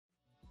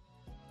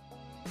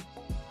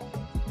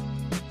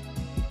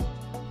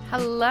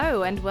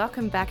Hello and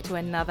welcome back to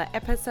another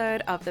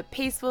episode of the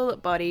Peaceful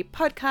Body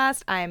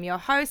Podcast. I am your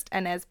host,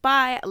 Inez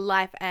Bai,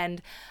 life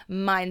and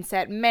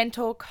mindset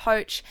mentor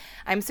coach.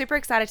 I'm super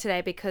excited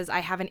today because I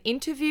have an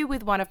interview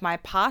with one of my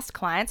past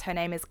clients. Her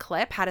name is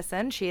Claire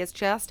Patterson. She has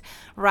just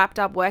wrapped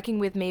up working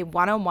with me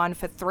one-on-one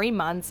for 3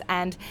 months,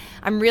 and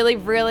I'm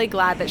really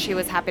glad that she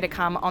was happy to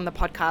come on the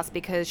podcast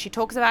because she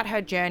talks about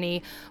her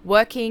journey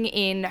working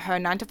in her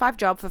 9-to-5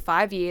 job for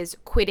 5 years,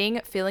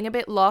 quitting, feeling a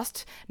bit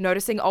lost,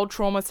 noticing old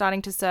trauma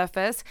starting to surface,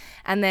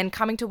 and then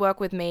coming to work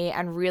with me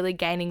and really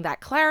gaining that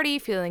clarity,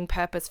 feeling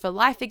purpose for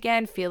life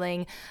again,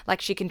 feeling like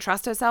she can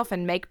trust herself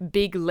and make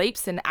big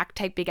leaps and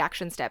take big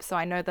action steps. So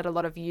I know that a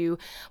lot of you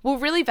will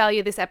really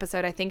value this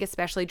episode, I think,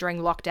 especially during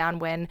lockdown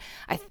when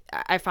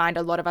I find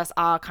a lot of us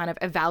are kind of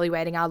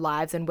evaluating our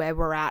lives and where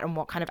we're at and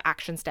what kind of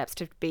action steps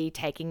to be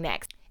taking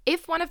next.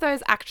 If one of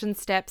those action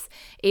steps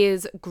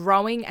is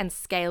growing and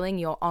scaling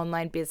your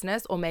online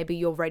business, or maybe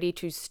you're ready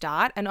to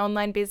start an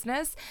online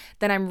business,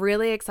 then I'm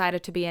really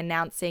excited to be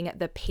announcing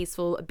the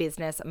Peaceful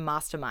Business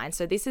Mastermind.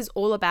 So this is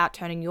all about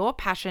turning your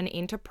passion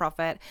into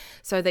profit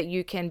so that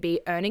you can be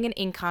earning an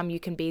income, you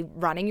can be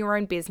running your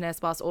own business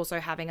whilst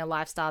also having a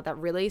lifestyle that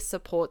really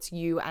supports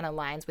you and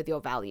aligns with your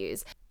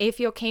values.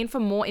 If you're keen for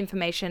more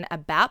information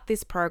about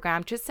this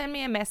program, just send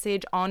me a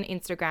message on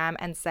Instagram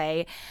and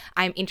say,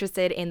 I'm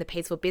interested in the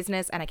Peaceful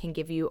Business and I can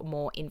give you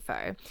more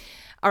info.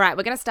 All right,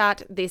 we're going to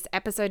start this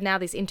episode now,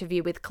 this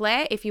interview with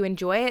Claire. If you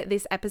enjoy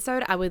this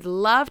episode, I would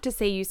love to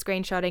see you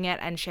screenshotting it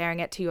and sharing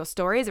it to your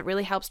stories. It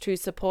really helps to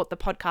support the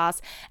podcast,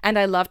 and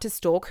I love to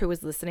stalk who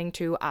is listening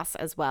to us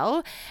as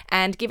well.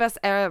 And give us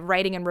a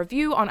rating and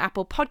review on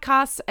Apple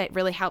Podcasts. It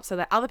really helps so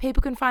that other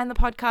people can find the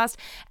podcast,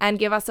 and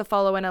give us a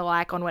follow and a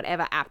like on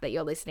whatever app that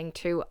you're listening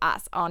to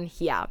us on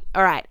here.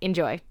 All right,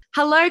 enjoy.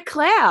 Hello,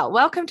 Claire.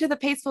 Welcome to the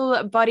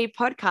Peaceful Body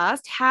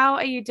Podcast. How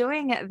are you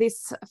doing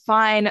this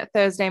fine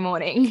Thursday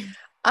morning?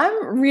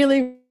 I'm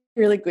really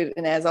good.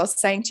 And as I was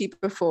saying to you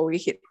before we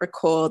hit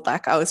record,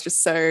 like I was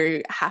just so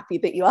happy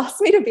that you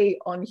asked me to be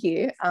on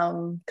here.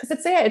 Because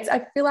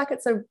I feel like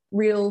it's a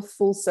real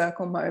full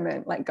circle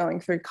moment, like going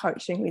through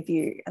coaching with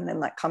you and then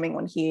like coming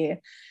on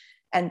here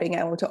and being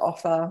able to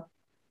offer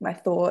my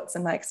thoughts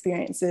and my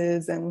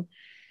experiences. And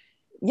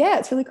yeah,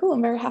 it's really cool.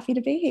 I'm very happy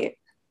to be here.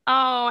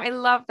 Oh, I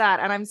love that.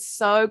 And I'm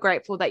so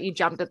grateful that you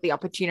jumped at the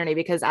opportunity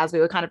because as we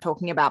were kind of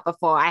talking about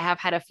before, I have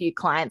had a few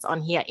clients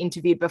on here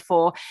interviewed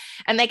before,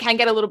 and they can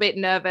get a little bit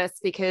nervous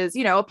because,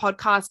 you know, a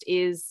podcast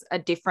is a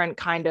different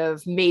kind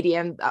of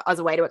medium as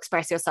a way to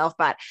express yourself,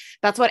 but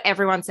that's what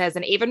everyone says.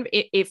 And even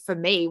if for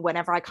me,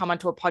 whenever I come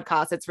onto a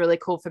podcast, it's really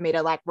cool for me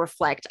to like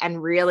reflect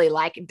and really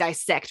like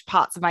dissect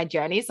parts of my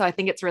journey. So I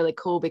think it's really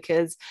cool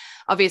because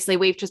obviously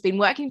we've just been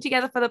working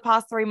together for the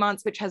past 3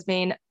 months, which has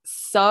been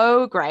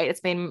so great.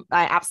 It's been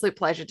my absolute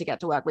pleasure to get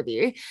to work with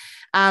you.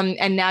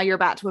 And now you're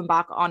about to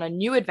embark on a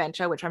new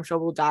adventure, which I'm sure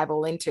we'll dive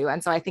all into.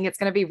 And so I think it's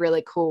going to be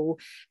really cool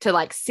to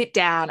like sit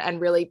down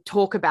and really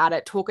talk about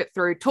it, talk it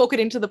through, talk it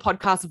into the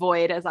podcast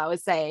void, as I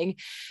was saying,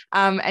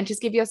 and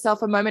just give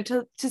yourself a moment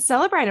to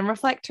celebrate and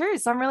reflect too.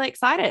 So I'm really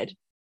excited.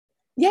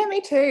 Yeah,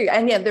 me too.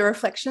 And yeah, the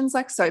reflection's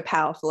like so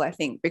powerful, I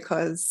think,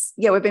 because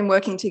yeah, we've been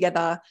working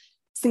together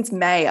since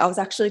May. I was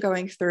actually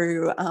going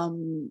through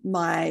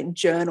my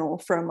journal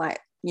from like,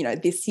 you know,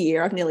 this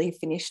year. I've nearly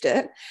finished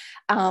it,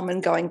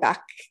 and going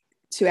back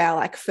to our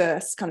like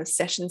first kind of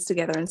sessions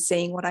together and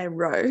seeing what I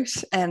wrote.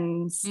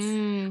 And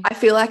I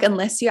feel like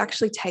unless you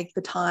actually take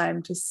the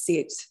time to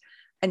sit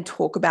and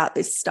talk about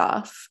this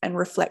stuff and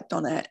reflect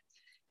on it,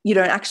 you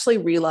don't actually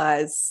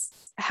realize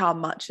how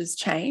much has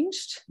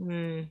changed,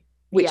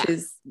 which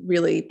is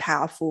really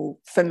powerful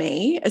for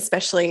me,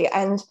 especially.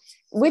 And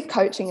with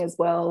coaching as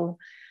well,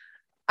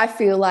 I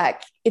feel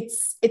like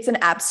it's an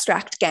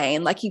abstract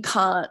game. Like you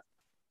can't,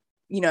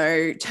 you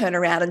know, turn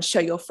around and show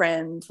your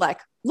friend, like,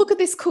 look at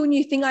this cool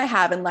new thing I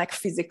have and like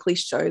physically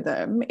show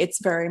them.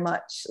 It's very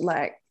much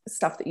like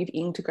stuff that you've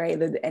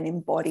integrated and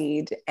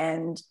embodied,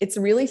 and it's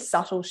really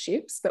subtle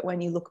shifts. But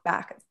when you look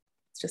back,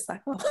 it's just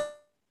like,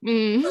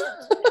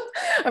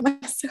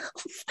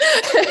 myself.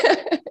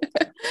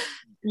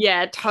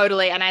 Yeah,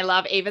 totally. And I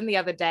love, even the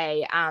other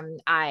day,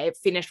 I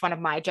finished one of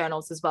my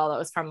journals as well. It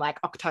was from like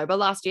October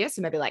last year.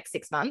 So maybe like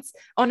 6 months.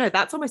 Oh no,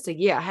 that's almost a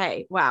year.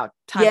 Hey, wow.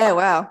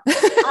 Wow.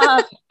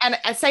 And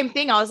same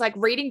thing. I was like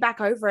reading back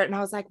over it and I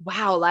was like,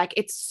 wow, like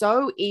it's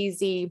so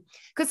easy.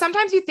 Because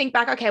sometimes you think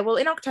back, okay, well,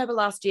 in October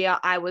last year,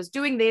 I was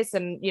doing this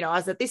and, you know, I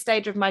was at this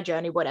stage of my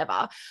journey,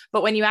 whatever.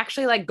 But when you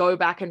actually like go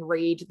back and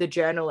read the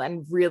journal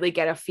and really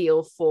get a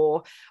feel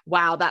for,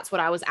 wow, that's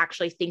what I was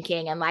actually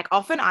thinking. And like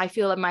often I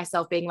feel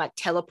myself being like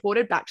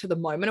teleported back to the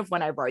moment of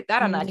when I wrote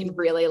that, and I can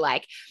really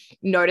like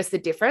notice the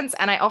difference.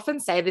 And I often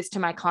say this to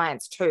my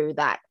clients too,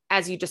 that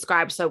as you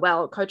described so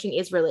well, coaching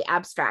is really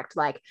abstract.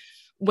 Like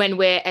when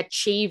we're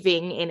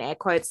achieving, in air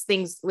quotes,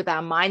 things with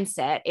our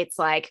mindset, it's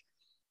like,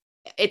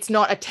 it's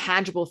not a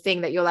tangible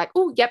thing that you're like,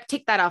 oh, yep,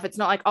 tick that off. It's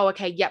not like, oh,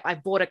 okay, yep, I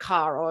bought a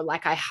car, or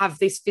like I have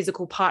this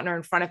physical partner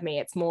in front of me.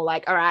 It's more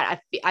like, all right,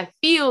 I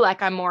feel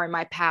like I'm more in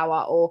my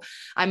power, or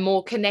I'm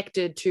more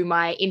connected to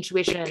my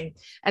intuition.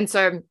 And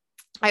so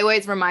I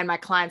always remind my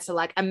clients to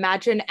like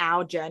imagine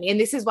our journey. And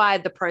this is why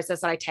the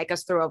process that I take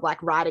us through of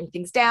like writing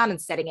things down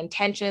and setting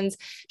intentions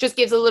just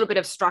gives a little bit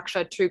of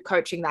structure to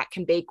coaching that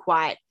can be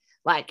quite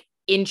like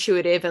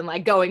intuitive and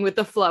like going with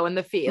the flow and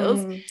the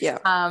feels. Yeah.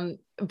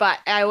 But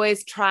I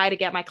always try to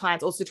get my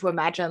clients also to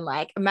imagine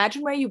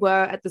where you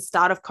were at the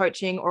start of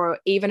coaching or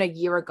even a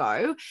year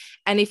ago.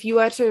 And if you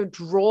were to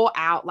draw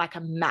out like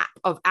a map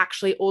of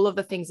actually all of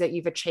the things that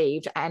you've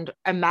achieved and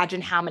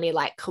imagine how many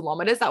like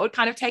kilometers that would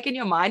kind of take in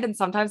your mind. And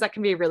sometimes that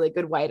can be a really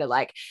good way to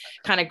like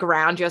kind of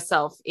ground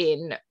yourself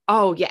in,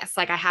 oh yes,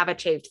 like I have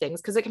achieved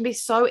things, because it can be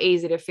so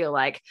easy to feel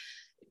like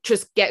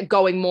just get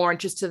going more and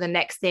just to the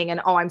next thing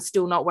and, oh, I'm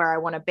still not where I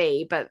want to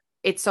be. But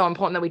it's so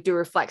important that we do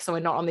reflect so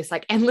we're not on this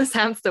like endless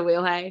hamster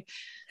wheel. Hey.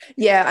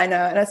 Yeah, I know.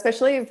 And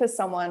especially for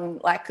someone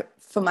like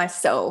for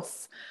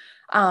myself,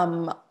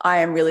 I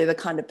am really the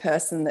kind of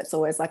person that's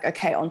always like,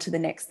 okay, on to the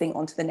next thing,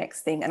 on to the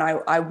next thing. And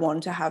I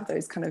want to have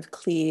those kind of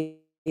clear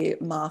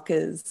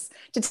markers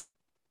to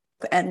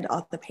and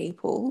other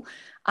people,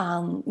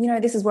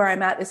 this is where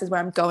I'm at, this is where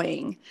I'm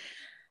going.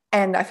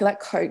 And I feel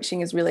like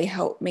coaching has really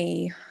helped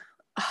me,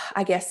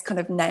 I guess, kind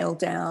of nail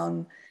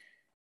down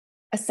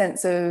a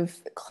sense of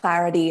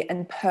clarity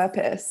and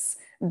purpose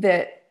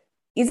that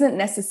isn't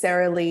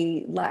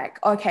necessarily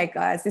like, okay,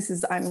 guys,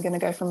 I'm going to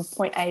go from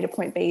point A to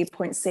point B,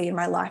 point C, and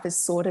my life is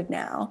sorted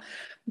now.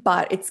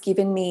 But it's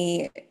given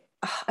me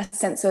a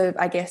sense of,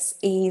 I guess,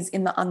 ease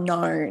in the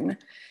unknown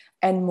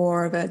and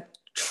more of a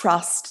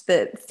trust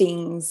that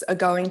things are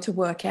going to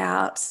work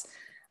out,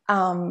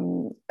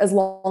 as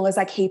long as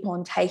I keep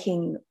on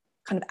taking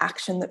kind of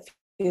action that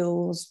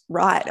feels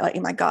right, like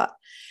in my gut.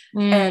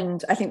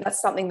 And I think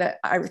that's something that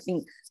I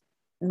think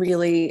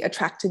really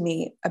attracted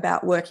me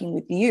about working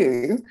with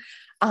you,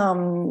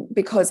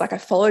 because like I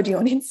followed you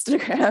on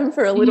Instagram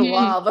for a little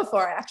while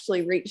before I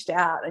actually reached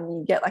out, and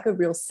you get like a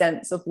real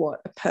sense of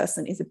what a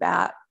person is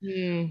about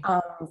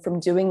from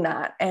doing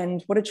that.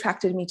 And what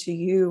attracted me to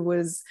you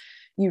was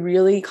you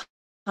really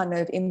kind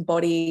of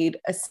embodied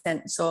a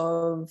sense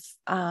of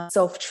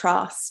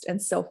self-trust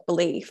and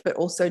self-belief, but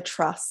also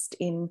trust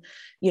in,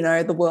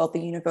 the world, the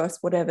universe,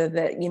 whatever,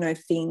 that,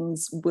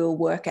 things will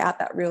work out,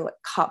 that real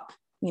cup,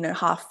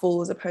 half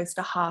full as opposed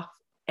to half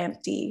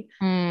empty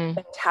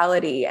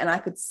mentality. And I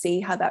could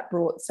see how that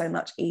brought so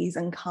much ease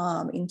and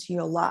calm into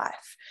your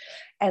life.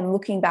 And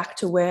looking back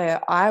to where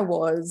I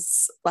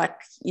was, like,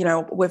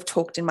 we've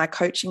talked in my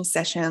coaching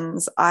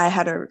sessions,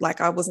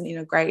 I wasn't in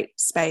a great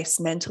space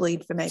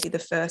mentally for maybe the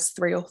first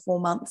 3 or 4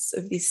 months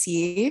of this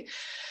year.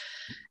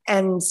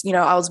 And,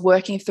 I was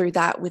working through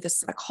that with a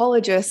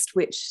psychologist,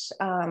 which,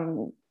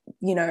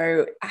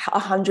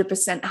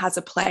 100% has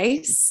a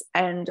place.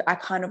 And I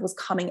kind of was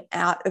coming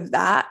out of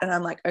that. And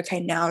I'm like, okay,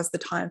 now is the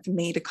time for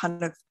me to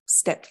kind of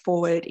step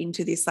forward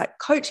into this like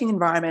coaching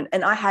environment.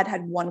 And I had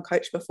one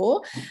coach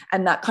before,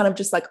 and that kind of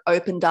just like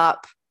opened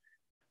up,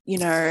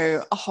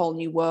 a whole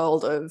new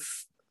world of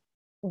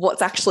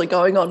what's actually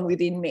going on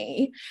within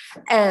me.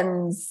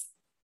 And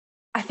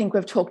I think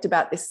we've talked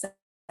about this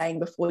saying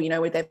before,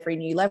 with every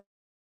new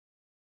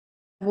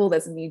level,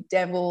 there's a new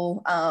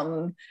devil.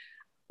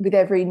 With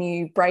every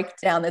new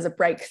breakdown, there's a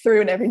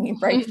breakthrough, and every new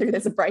breakthrough,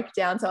 there's a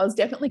breakdown. So I was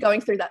definitely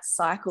going through that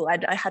cycle.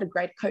 I had a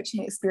great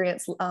coaching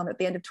experience at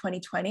the end of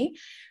 2020,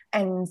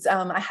 and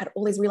I had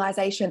all these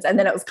realizations, and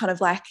then it was kind of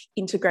like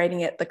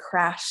integrating it, the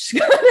crash,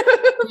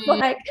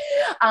 like,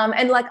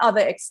 and like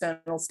other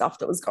external stuff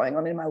that was going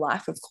on in my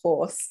life, of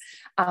course.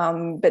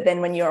 But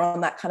then when you're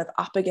on that kind of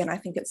up again, I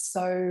think it's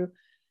so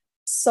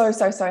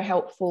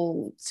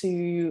helpful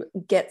to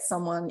get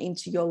someone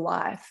into your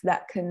life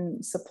that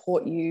can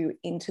support you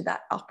into that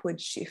upward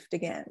shift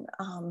again.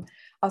 I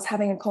was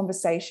having a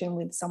conversation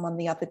with someone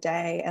the other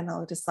day, and I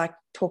was just like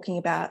talking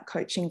about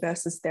coaching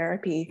versus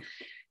therapy.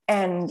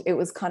 And it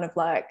was kind of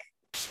like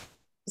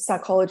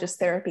psychologist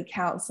therapy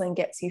counseling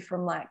gets you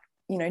from like,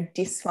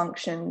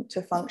 dysfunction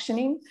to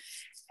functioning,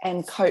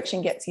 and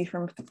coaching gets you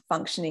from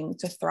functioning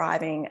to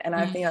thriving. And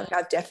I think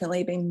I've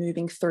definitely been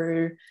moving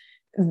through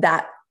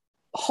that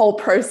whole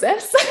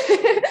process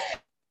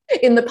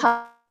in the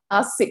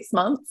past 6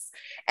 months,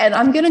 and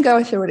I'm going to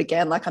go through it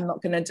again. Like, I'm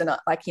not going to deny,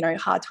 like,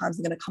 hard times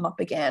are going to come up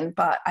again,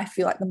 but I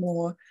feel like the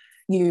more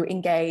you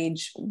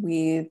engage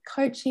with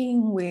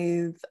coaching,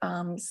 with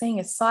seeing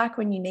a psych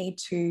when you need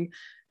to,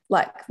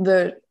 like,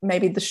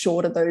 maybe the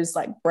shorter those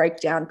like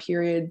breakdown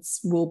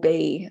periods will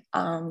be.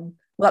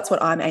 That's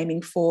what I'm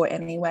aiming for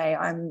anyway.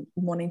 I'm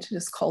wanting to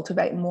just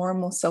cultivate more and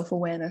more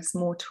self-awareness,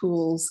 more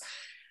tools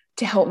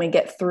to help me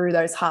get through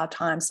those hard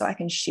times, so I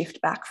can shift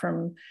back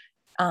from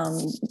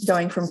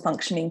going from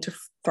functioning to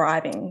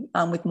thriving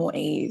with more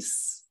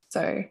ease.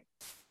 So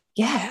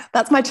Yeah,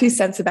 that's my 2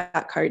 cents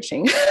about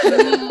coaching.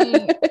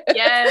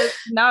 Yes,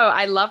 no,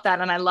 I love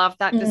that. And I love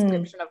that Mm.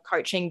 description of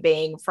coaching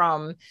being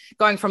from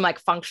going from like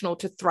functional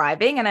to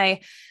thriving. And I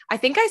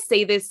think I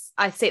see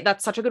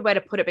that's such a good way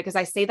to put it, because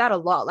I see that a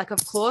lot. Like,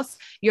 of course,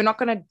 you're not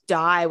going to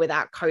die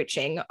without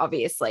coaching,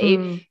 obviously,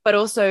 Mm. but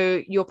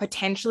also you're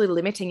potentially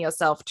limiting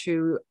yourself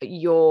to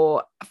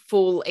your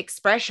full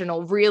expression,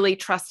 or really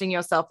trusting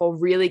yourself, or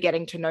really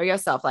getting to know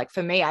yourself. Like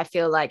for me, I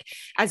feel like,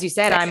 as you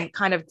said, I'm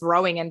kind of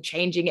growing and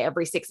changing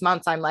every 6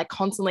 months. I'm like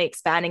constantly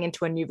expanding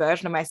into a new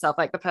version of myself.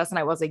 Like the person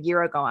I was a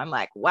year ago, I'm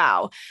like,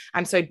 wow,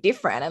 I'm so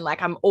different. And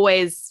like I'm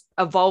always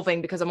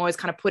evolving, because I'm always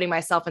kind of putting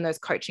myself in those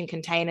coaching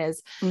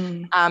containers.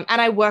 Mm.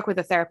 And I work with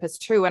a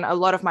therapist too. And a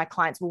lot of my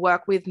clients will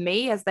work with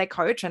me as their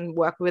coach and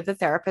work with a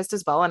therapist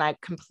as well. And I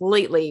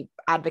completely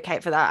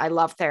advocate for that. I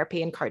love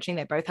therapy and coaching.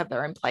 They both have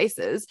their own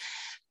places.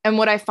 And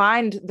what I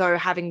find, though,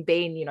 having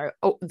been,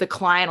 the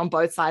client on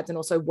both sides and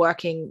also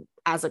working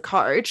as a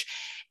coach,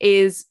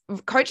 is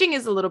coaching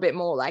is a little bit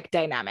more like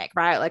dynamic,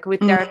 right? Like with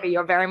therapy,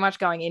 you're very much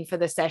going in for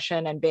the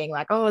session and being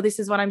like, oh, this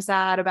is what I'm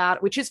sad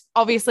about, which is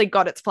obviously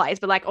got its place,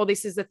 but like, oh,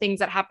 this is the things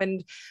that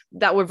happened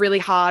that were really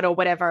hard or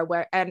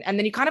whatever. And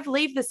then you kind of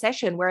leave the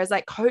session. Whereas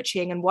like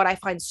coaching, and what I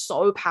find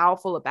so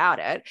powerful about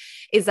it,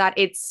 is that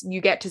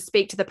you get to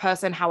speak to the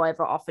person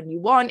however often you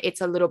want.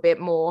 It's a little bit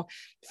more,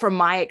 from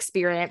my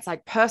experience,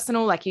 like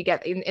personal, like you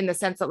get in the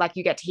sense that like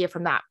you get to hear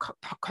from that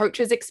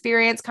coach's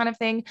experience kind of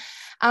thing.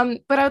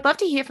 But I would love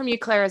to hear from you,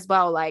 Claire, as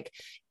well, like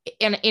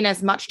in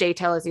as much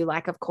detail as you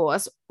like, of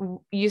course.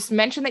 You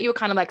mentioned that you were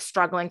kind of like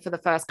struggling for the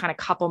first kind of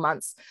couple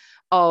months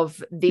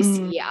of this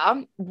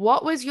year.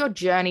 What was your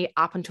journey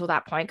up until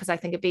that point? Because I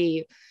think it'd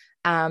be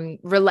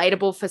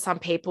relatable for some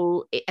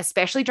people,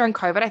 especially during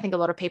COVID. I think a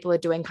lot of people are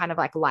doing kind of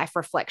like life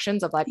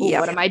reflections of like, oh,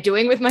 what am I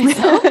doing with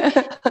myself?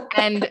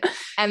 and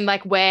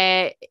like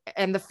where,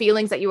 and the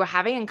feelings that you were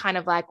having, and kind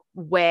of like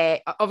where,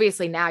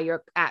 obviously now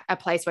you're at a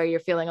place where you're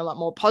feeling a lot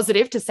more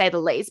positive, to say the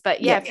least.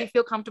 But yeah, if you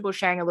feel comfortable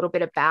sharing a little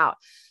bit about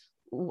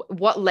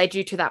what led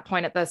you to that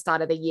point at the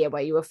start of the year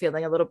where you were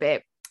feeling a little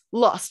bit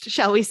lost,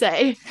 shall we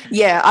say?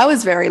 Yeah, I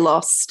was very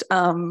lost.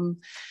 I'm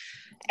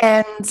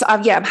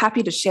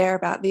happy to share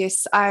about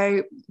this.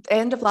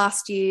 End of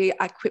last year,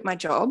 I quit my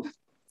job,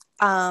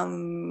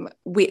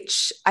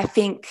 which I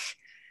think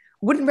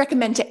wouldn't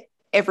recommend to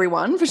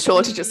everyone for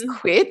sure to just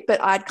quit,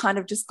 but I'd kind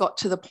of just got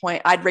to the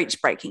point, I'd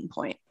reached breaking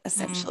point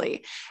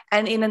essentially.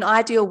 And in an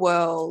ideal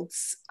world,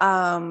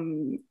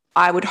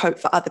 I would hope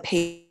for other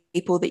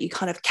people that you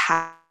kind of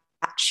catch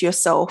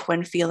yourself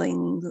when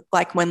feeling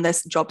like, when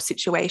this job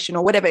situation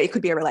or whatever, it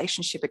could be a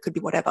relationship, it could be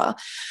whatever.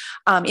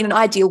 In an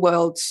ideal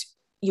world,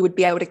 you would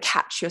be able to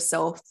catch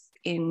yourself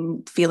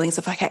in feelings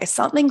of, okay,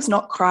 something's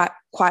not quite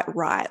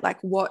right. Like,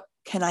 what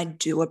can I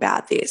do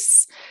about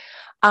this?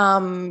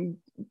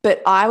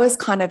 But I was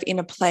kind of in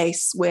a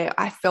place where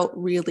I felt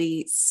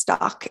really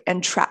stuck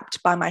and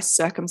trapped by my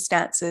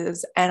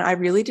circumstances. And I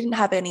really didn't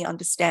have any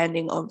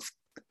understanding of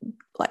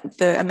like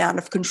the amount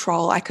of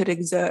control I could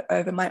exert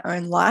over my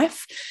own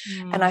life.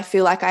 And I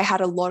feel like I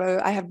have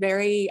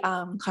very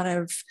kind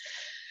of,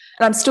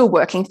 and I'm still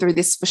working through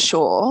this for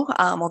sure,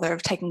 although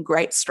I've taken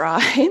great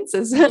strides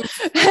as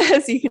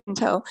you can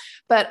tell.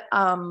 But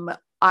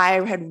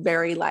I had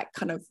very like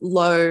kind of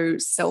low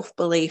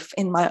self-belief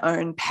in my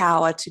own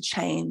power to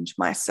change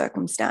my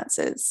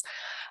circumstances.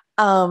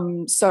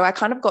 So I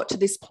kind of got to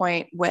this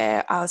point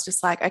where I was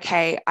just like,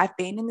 okay, I've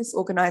been in this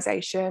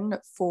organization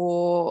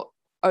for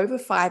over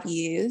 5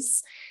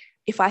 years.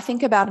 If I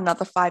think about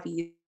another 5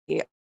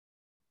 years,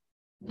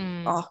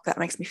 oh, that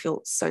makes me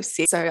feel so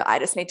sick. So I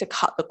just need to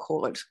cut the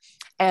cord.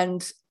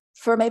 And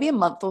for maybe a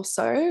month or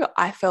so,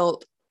 I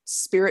felt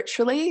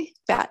spiritually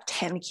about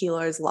 10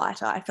 kilos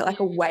lighter. I felt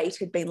like a weight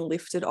had been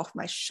lifted off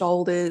my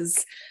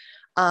shoulders.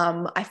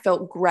 I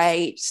felt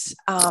great.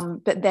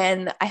 But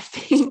then I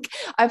think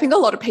a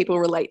lot of people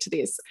relate to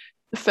this.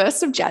 The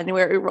 1st of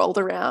January rolled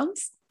around.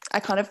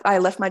 I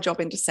left my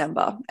job in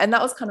December, and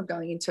that was kind of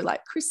going into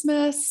like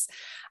Christmas.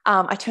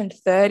 I turned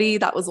 30.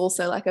 That was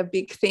also like a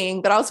big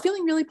thing, but I was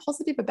feeling really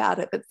positive about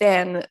it. But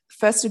then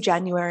 1st of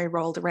January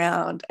rolled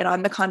around, and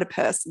I'm the kind of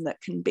person that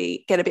can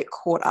get a bit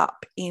caught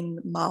up in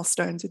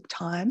milestones with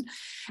time.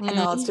 And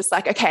I was just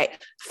like, okay,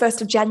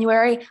 1st of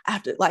January, I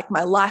have to, like,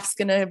 my life's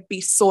going to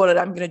be sorted.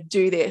 I'm going to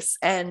do this.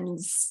 And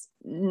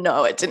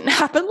no, it didn't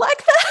happen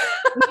like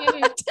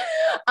that.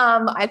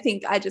 I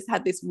think I just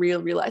had this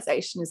real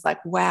realization, is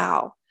like,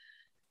 wow,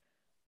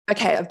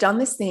 okay, I've done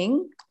this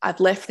thing. I've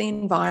left the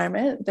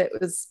environment that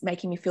was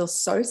making me feel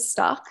so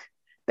stuck,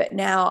 but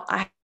now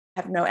I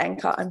have no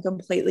anchor. I'm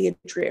completely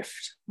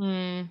adrift.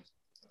 And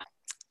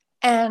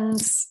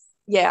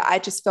yeah, I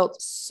just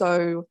felt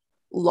so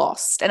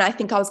lost. And I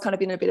think I was kind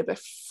of in a bit of a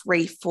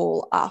free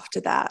fall after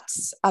that,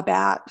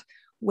 about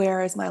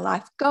where is my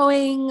life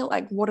going?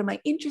 Like, what am I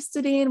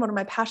interested in? What am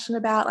I passionate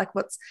about? Like,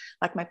 what's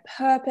like my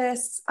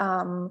purpose?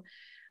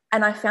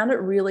 And I found it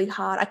really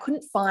hard. I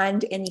couldn't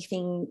find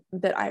anything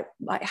that I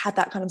like had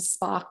that kind of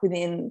spark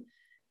within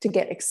to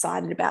get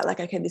excited about.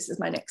 Like, okay, this is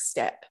my next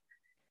step.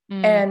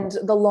 And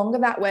the longer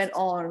that went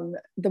on,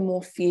 the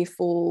more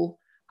fearful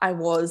I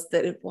was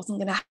that it wasn't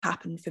going to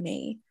happen for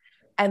me.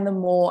 And the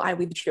more I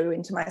withdrew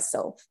into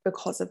myself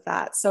because of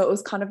that. So it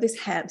was kind of this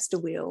hamster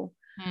wheel.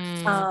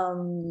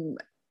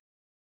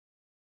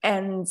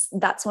 And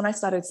that's when I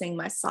started seeing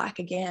my psych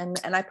again.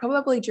 And I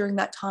probably during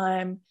that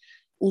time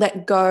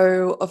let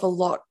go of a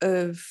lot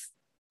of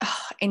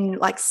in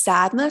like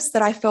sadness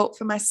that I felt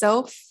for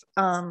myself.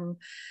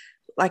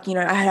 Like, you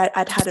know,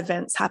 I'd had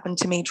events happen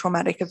to me,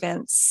 traumatic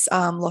events,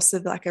 loss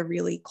of like a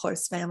really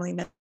close family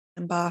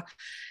member,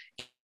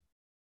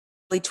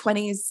 early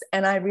 20s.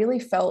 And I really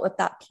felt at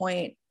that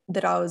point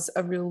that I was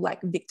a real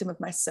like victim of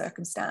my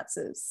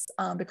circumstances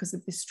because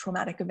of this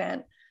traumatic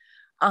event.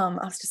 I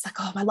was just like,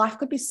 oh, my life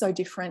could be so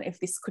different if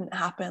this couldn't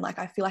happen. Like,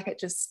 I feel like it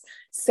just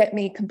set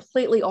me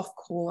completely off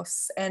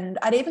course. And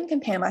I'd even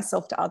compare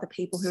myself to other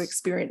people who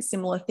experience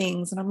similar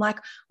things. And I'm like,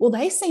 well,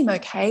 they seem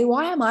okay.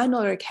 Why am I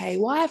not okay?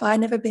 Why have I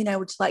never been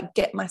able to like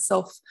get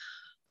myself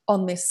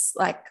on this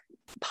like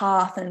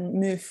path and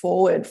move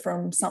forward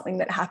from something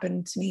that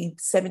happened to me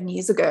 7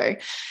 years ago?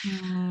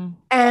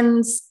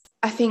 And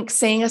I think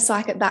seeing a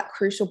psych at that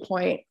crucial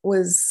point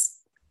was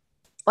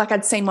like,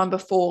 I'd seen one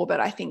before,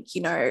 but I think,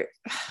 you know,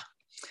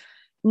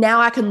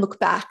 now I can look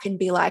back and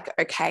be like,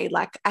 okay,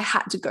 like I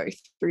had to go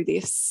through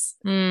this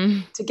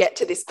to get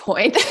to this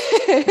point.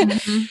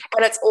 And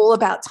it's all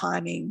about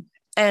timing.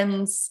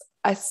 And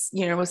I,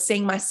 you know, was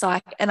seeing my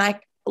psych and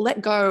I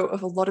let go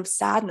of a lot of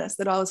sadness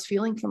that I was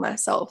feeling for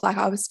myself. Like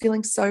I was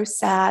feeling so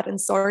sad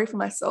and sorry for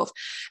myself.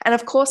 And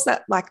of course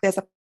that like there's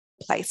a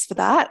place for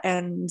that.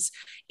 And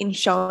in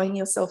showing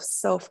yourself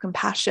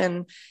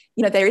self-compassion,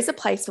 you know, there is a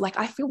place for like,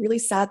 I feel really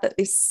sad that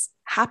this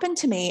happened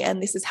to me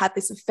and this has had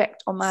this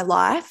effect on my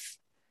life.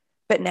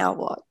 But now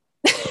what?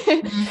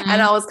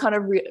 And I was kind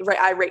of,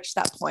 I reached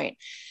that point.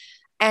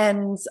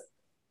 And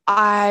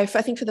I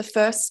think for the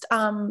first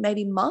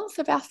maybe month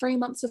of our 3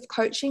 months of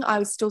coaching, I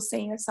was still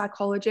seeing a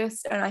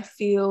psychologist. And I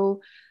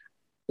feel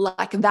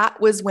like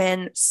that was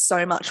when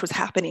so much was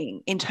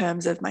happening in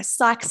terms of my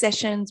psych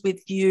sessions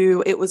with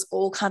you. It was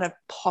all kind of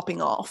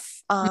popping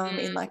off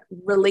in like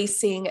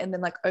releasing and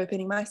then like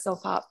opening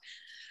myself up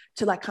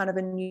to like kind of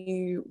a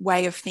new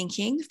way of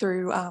thinking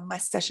through my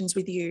sessions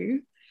with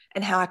you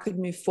and how I could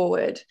move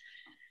forward.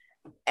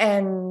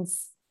 And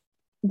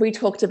we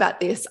talked about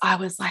this. I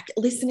was like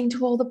listening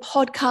to all the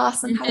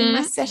podcasts and having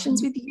my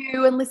sessions with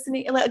you and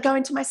listening, like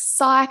going to my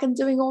psych and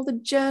doing all the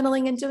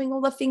journaling and doing all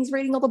the things,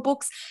 reading all the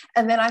books.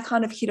 And then I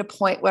kind of hit a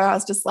point where I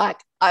was just like,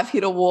 I've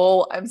hit a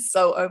wall. I'm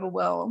so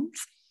overwhelmed.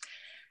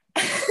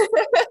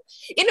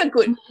 In a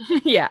good,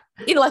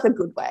 in like a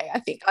good way. I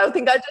think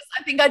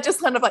I just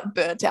kind of like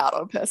burnt out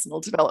on personal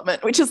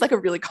development, which is like a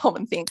really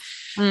common thing.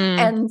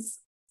 And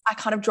I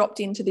kind of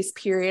dropped into this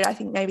period, I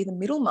think maybe the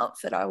middle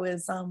month that I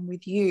was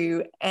with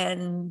you,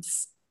 and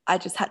I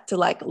just had to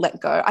like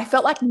let go. I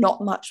felt like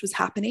not much was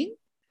happening.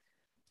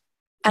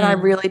 And I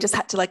really just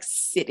had to like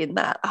sit in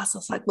that. I was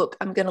just like, look,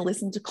 I'm going to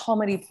listen to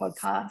comedy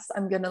podcasts.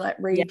 I'm going to like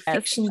read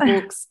fiction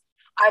books.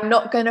 I'm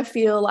not going to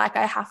feel like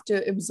I have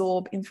to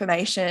absorb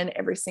information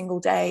every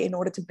single day in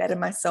order to better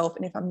myself.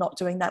 And if I'm not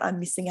doing that, I'm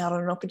missing out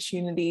on an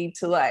opportunity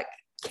to like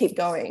keep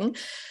going.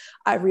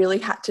 I really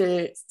had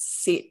to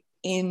sit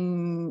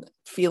in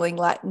feeling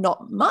like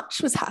not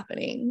much was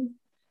happening.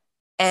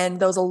 And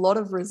there was a lot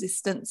of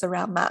resistance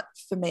around that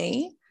for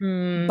me.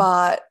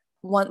 But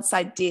once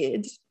I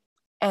did,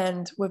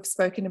 and we've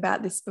spoken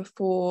about this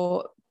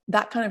before,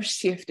 that kind of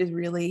shift is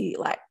really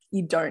like,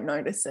 you don't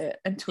notice it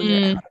until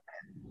you're out of it.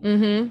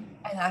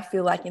 And I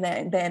feel like, you know,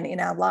 and then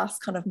in our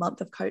last kind of month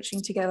of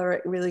coaching together,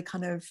 it really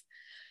kind of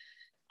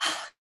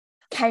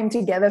came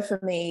together for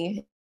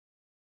me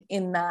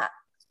in that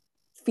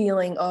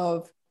feeling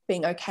of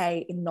being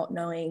okay in not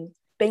knowing,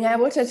 being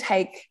able to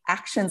take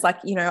actions. Like,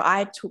 you know,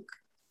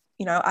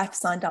 I've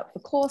signed up for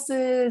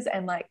courses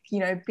and like, you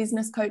know,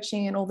 business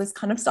coaching and all this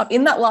kind of stuff.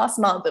 In that last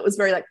month, it was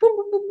very like boom,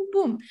 boom, boom, boom,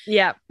 boom.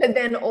 Yeah. But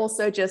then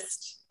also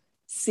just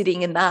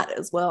sitting in that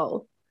as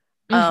well.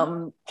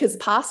 Because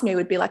past me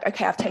would be like,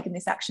 okay, I've taken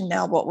this action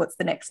now. What's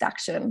the next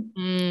action?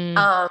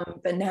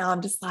 But now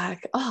I'm just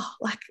like, oh,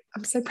 like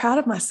I'm so proud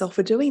of myself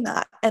for doing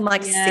that and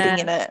like sitting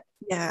in it.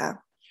 Yeah.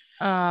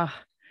 I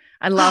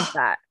love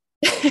that.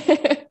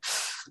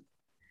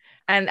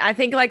 And I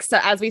think like, so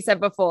as we said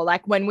before,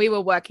 like when we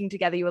were working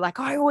together, you were like,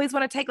 oh, I always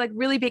want to take like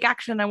really big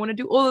action. I want to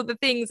do all of the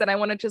things and I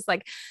want to just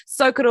like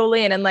soak it all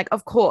in. And like,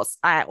 of course,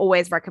 I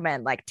always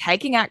recommend like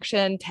taking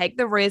action, take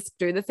the risk,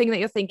 do the thing that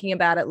you're thinking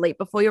about it, leap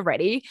before you're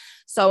ready.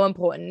 So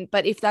important.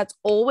 But if that's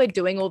all we're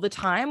doing all the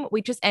time,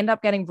 we just end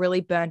up getting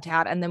really burnt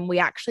out. And then we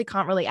actually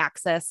can't really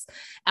access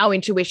our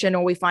intuition,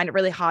 or we find it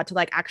really hard to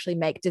like actually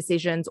make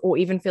decisions or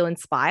even feel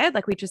inspired.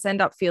 Like we just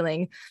end up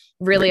feeling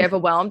really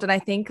overwhelmed. And I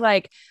think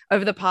like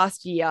over the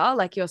past year,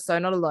 like you're so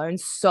not alone.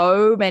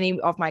 So many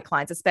of my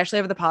clients, especially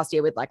over the past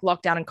year with like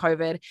lockdown and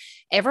COVID,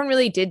 everyone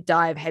really did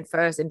dive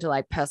headfirst into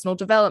like personal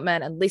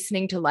development and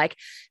listening to like,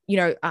 you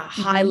know,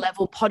 high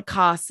level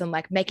podcasts and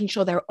like making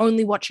sure they're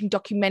only watching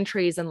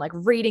documentaries and like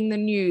reading the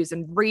news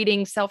and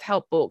reading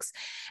self-help books.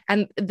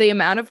 And the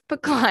amount of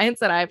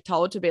clients that I've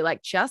told to be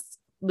like, just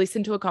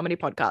listen to a comedy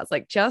podcast,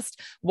 like just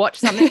watch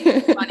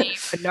something funny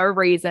for no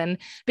reason,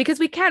 because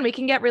we can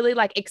get really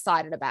like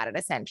excited about it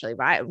essentially,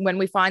 right? When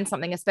we find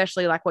something,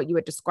 especially like what you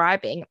were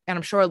describing, and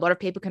I'm sure a lot of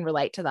people can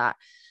relate to that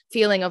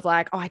feeling of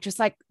like, oh, I just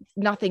like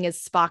nothing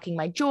is sparking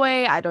my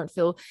joy. I don't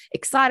feel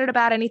excited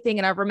about anything.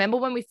 And I remember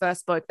when we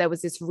first spoke, there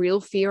was this real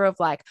fear of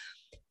like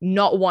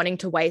not wanting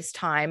to waste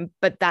time,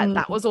 but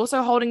that was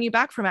also holding you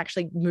back from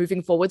actually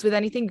moving forwards with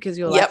anything, because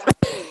you're like,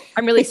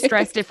 I'm really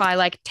stressed if I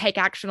like take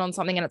action on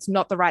something and it's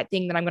not the right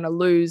thing, then I'm going to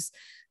lose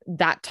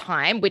that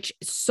time, which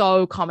is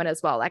so common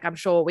as well. Like I'm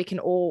sure we can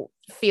all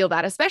feel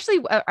that, especially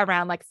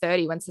around like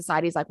 30, when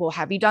society's like, well,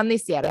 have you done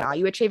this yet? And are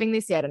you achieving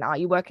this yet? And are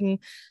you working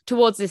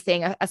towards this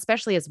thing,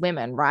 especially as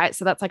women, right?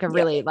 So that's like a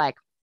really like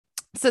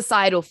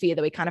societal fear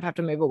that we kind of have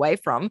to move away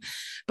from.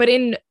 But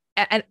in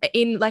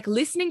like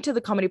listening to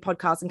the comedy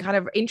podcast and kind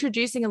of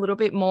introducing a little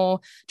bit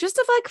more just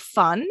of like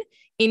fun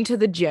into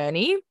the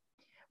journey,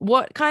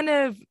 what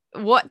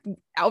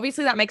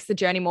obviously that makes the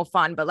journey more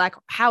fun, but like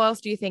how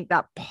else do you think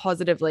that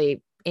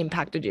positively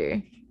impacted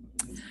you?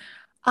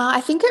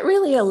 I think it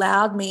really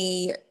allowed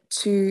me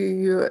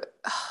to,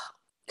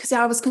 because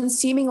I was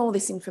consuming all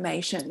this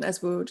information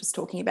as we were just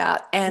talking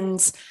about, and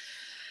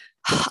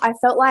I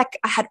felt like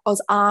I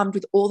was armed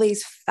with all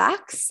these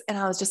facts, and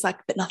I was just like,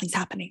 but nothing's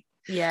happening.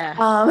 Yeah.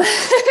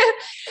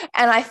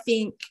 And I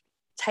think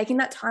taking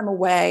that time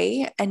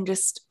away and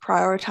just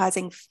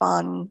prioritizing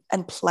fun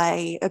and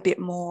play a bit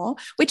more,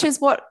 which is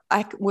what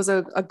was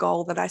a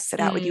goal that I set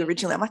out with you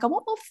originally. I'm like, I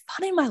want more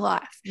fun in my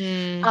life.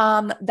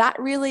 That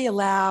really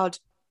allowed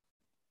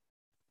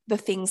the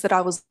things that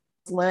I was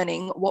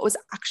learning, what was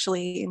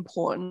actually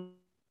important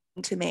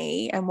to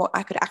me and what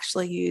I could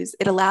actually use.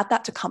 It allowed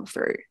that to come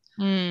through.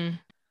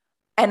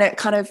 And it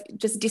kind of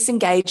just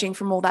disengaging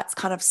from all that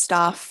kind of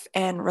stuff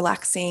and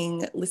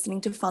relaxing,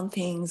 listening to fun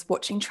things,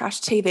 watching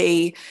trash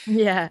TV.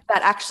 Yeah.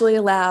 That actually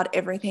allowed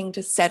everything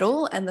to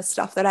settle, and the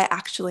stuff that I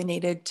actually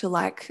needed to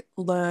like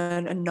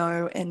learn and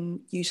know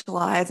and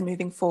utilize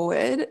moving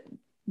forward,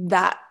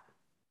 that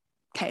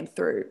came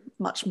through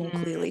much more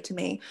clearly to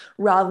me,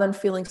 rather than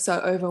feeling so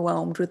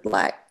overwhelmed with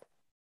like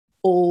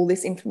all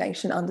this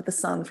information under the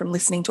sun from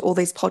listening to all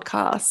these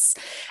podcasts,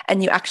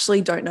 and you actually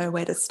don't know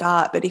where to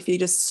start. But if you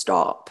just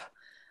stop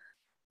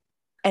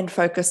and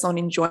focus on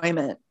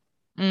enjoyment,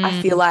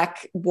 I feel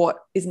like what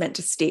is meant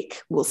to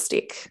stick will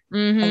stick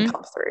and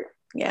come through.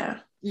 Yeah.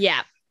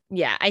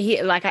 I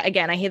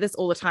hear this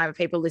all the time of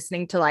people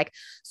listening to like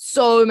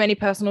so many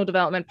personal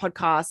development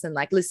podcasts and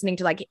like listening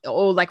to like,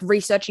 or like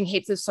researching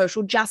heaps of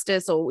social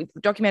justice or with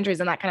documentaries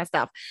and that kind of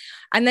stuff.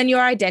 And then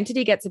your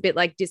identity gets a bit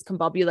like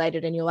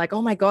discombobulated and you're like,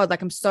 oh my God,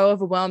 like I'm so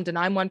overwhelmed and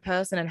I'm one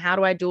person and how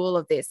do I do all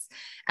of this?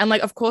 And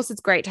like, of course it's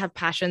great to have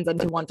passions and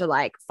to want to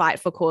like fight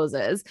for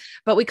causes,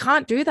 but we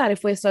can't do that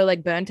if we're so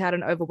like burnt out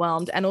and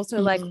overwhelmed. And also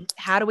like,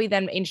 how do we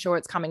then ensure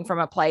it's coming from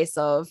a place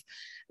of,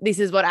 this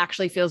is what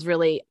actually feels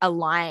really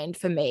aligned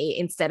for me,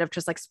 instead of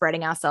just like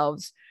spreading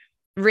ourselves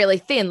really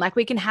thin. Like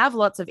we can have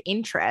lots of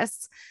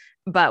interests,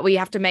 but we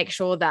have to make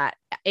sure that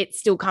it's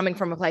still coming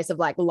from a place of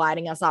like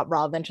lighting us up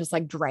rather than just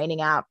like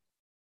draining out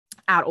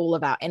all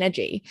of our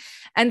energy.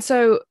 And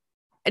so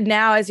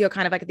now, as you're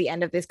kind of like at the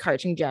end of this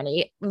coaching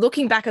journey,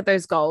 looking back at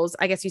those goals,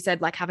 I guess you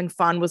said like having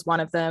fun was one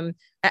of them.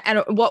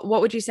 And what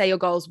would you say your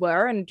goals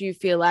were? And do you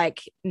feel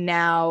like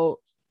now,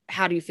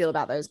 how do you feel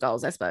about those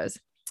goals, I suppose?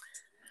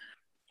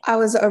 I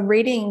was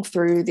reading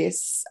through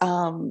this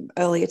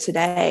earlier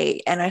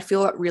today, and I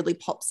feel it really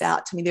pops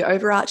out to me. The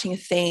overarching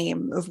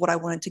theme of what I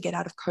wanted to get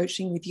out of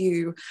coaching with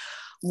you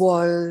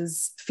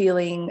was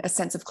feeling a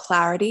sense of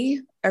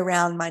clarity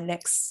around my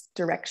next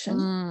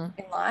direction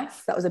in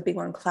life. That was a big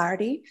one,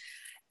 clarity.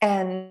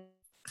 And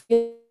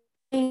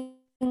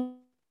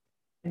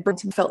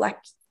felt like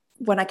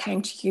when I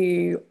came to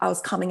you, I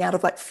was coming out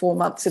of like 4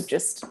 months of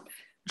just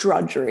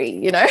drudgery,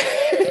 you know?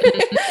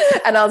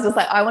 And I was just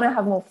like, I want to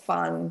have more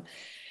fun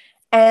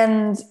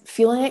and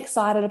feeling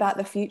excited about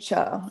the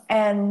future.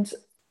 And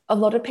a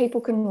lot of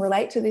people can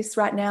relate to this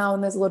right now,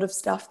 and there's a lot of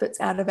stuff that's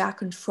out of our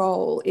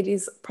control. It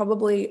is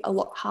probably a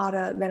lot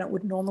harder than it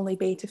would normally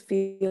be to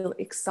feel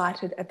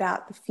excited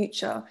about the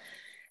future.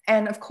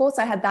 And of course,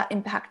 I had that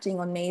impacting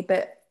on me,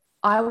 but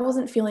I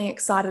wasn't feeling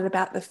excited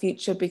about the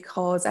future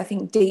because I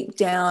think deep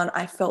down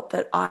I felt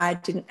that I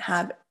didn't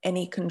have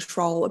any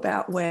control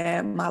about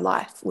where my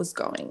life was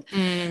going.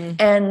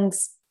 And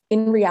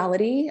in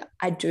reality,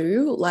 I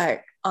do.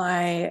 Like,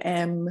 I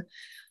am,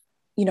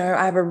 you know,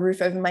 I have a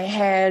roof over my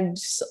head,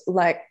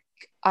 like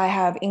I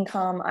have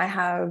income, I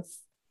have,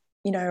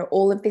 you know,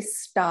 all of this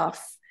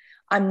stuff.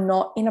 I'm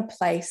not in a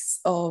place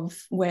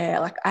of where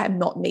like I'm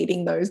not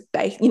meeting those,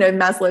 you know,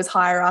 Maslow's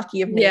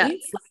hierarchy of needs. Yeah.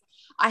 Like,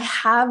 I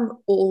have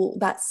all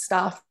that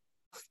stuff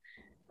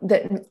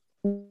that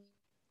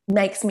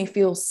makes me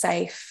feel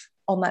safe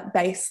on that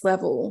base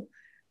level.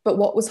 But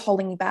what was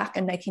holding me back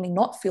and making me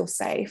not feel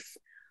safe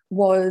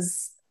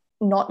was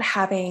not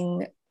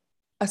having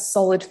a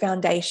solid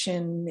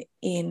foundation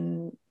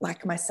in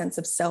like my sense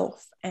of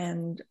self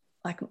and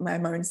like my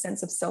own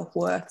sense of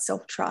self-worth,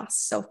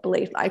 self-trust,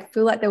 self-belief. I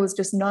feel like there was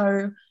just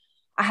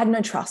I had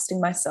no trust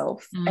in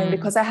myself. And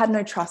because I had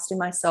no trust in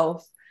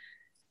myself,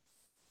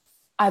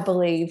 I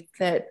believed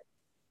that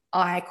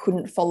I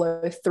couldn't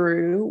follow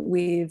through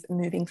with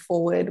moving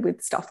forward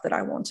with stuff that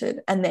I wanted.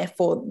 And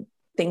therefore,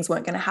 things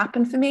weren't going to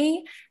happen for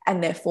me.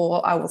 And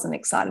therefore, I wasn't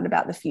excited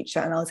about the future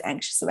and I was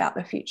anxious about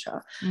the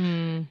future.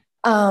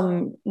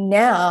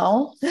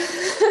 Now,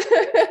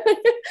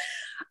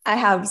 I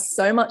have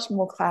so much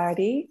more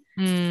clarity.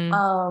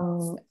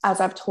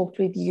 As I've talked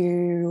with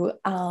you,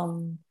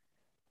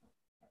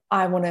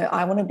 I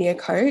want to be a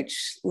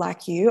coach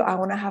like you. I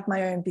want to have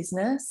my own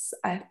business.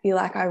 I feel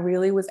like I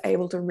really was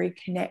able to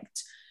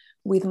reconnect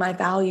with my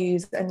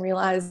values and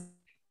realize,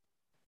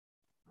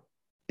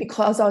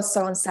 because I was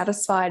so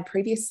unsatisfied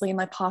previously in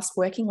my past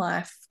working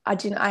life,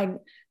 I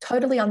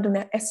totally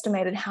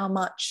underestimated how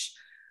much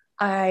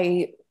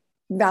I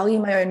value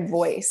my own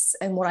voice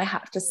and what I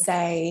have to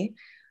say.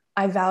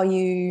 I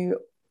value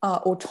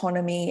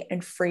autonomy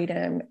and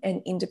freedom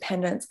and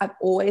independence. I've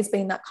always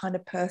been that kind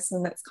of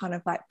person that's kind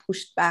of like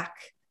pushed back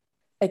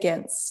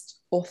against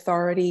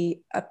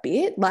authority a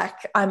bit. Like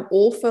I'm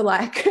all for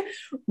like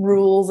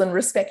rules and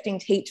respecting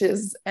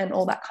teachers and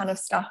all that kind of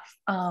stuff.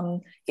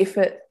 If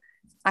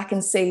I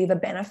can see the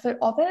benefit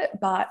of it,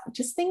 but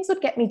just things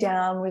would get me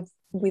down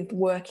with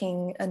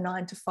working a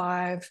 9 to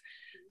 5,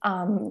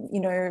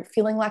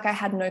 feeling like I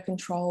had no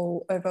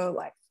control over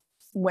like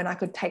when I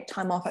could take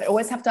time off. I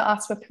always have to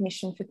ask for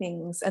permission for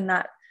things, and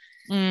that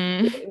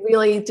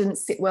really didn't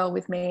sit well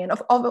with me. And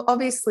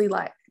obviously,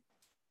 like,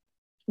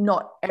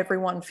 not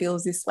everyone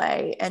feels this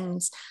way,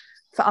 and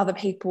for other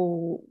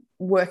people,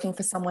 working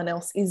for someone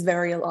else is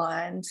very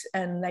aligned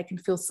and they can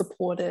feel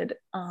supported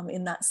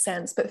in that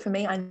sense. But for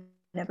me, I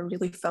never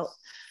really felt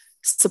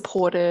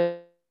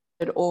supported,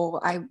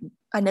 or I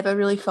never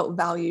really felt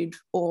valued,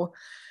 or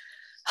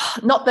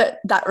not that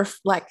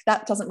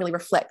that doesn't really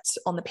reflect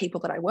on the people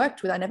that I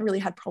worked with. I never really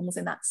had problems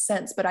in that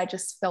sense, but I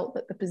just felt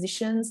that the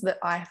positions that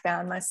I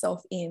found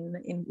myself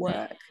in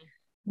work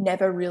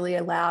never really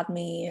allowed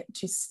me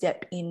to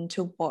step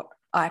into what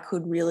I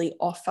could really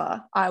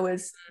offer. I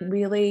was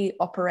really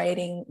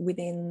operating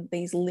within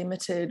these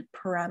limited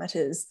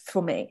parameters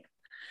for me.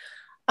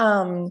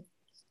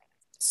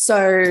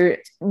 So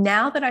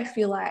now that I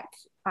feel like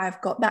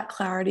I've got that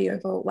clarity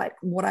over like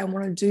what I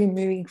want to do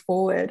moving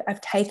forward,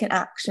 I've taken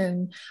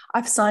action,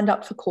 I've signed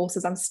up for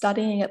courses, I'm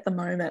studying at the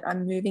moment,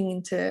 I'm moving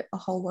into a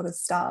whole lot of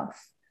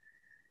stuff.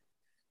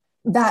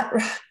 That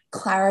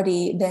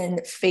clarity then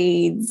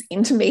feeds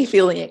into me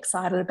feeling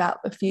excited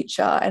about the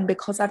future. And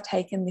because I've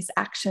taken this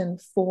action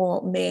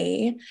for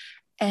me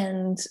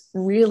and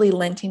really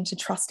lent into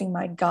trusting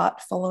my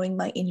gut, following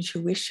my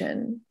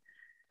intuition,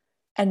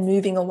 and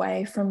moving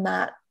away from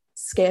that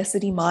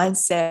scarcity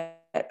mindset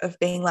of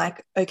being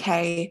like,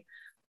 okay,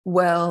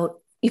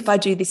 well, if I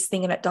do this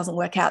thing and it doesn't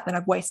work out, then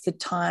I've wasted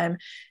time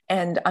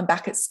and I'm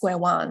back at square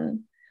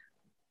one.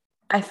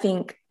 I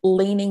think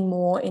leaning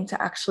more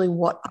into actually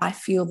what I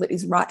feel that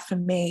is right for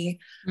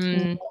me,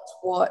 not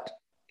what,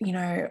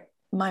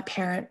 my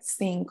parents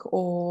think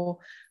or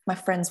my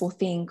friends will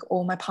think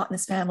or my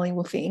partner's family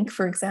will think,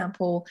 for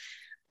example,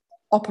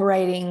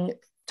 operating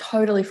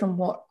totally from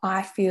what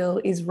I feel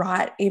is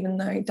right, even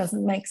though it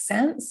doesn't make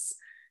sense.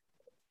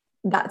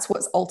 That's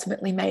what's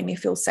ultimately made me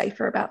feel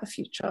safer about the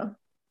future.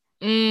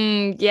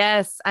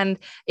 Yes. And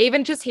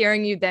even just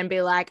hearing you then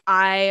be like,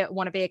 I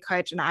want to be a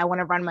coach and I want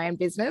to run my own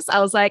business. I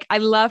was like, I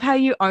love how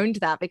you owned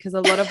that, because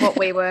a lot of what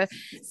we were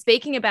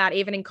speaking about,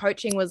 even in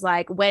coaching, was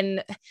like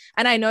and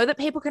I know that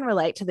people can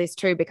relate to this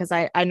too, because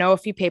I know a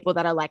few people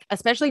that are like,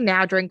 especially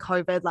now during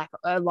COVID, like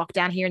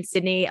lockdown here in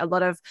Sydney, a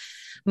lot of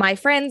my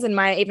friends and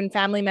my even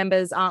family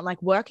members aren't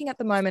like working at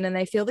the moment. And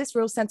they feel this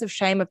real sense of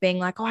shame of being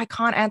like, oh, I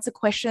can't answer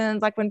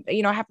questions. Like when,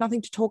 I have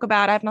nothing to talk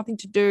about, I have nothing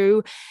to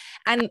do.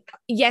 And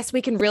yes,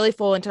 we can really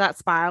fall into that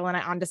spiral. And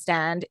I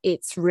understand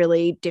it's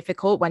really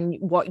difficult when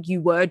what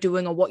you were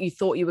doing or what you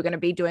thought you were going to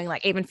be doing,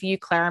 like even for you,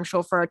 Claire, I'm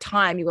sure for a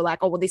time you were like,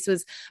 oh, well, this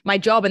was my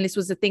job. And this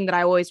was the thing that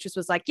I always just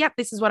was like, yep,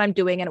 this is what I'm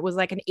doing. And it was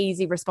like an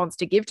easy response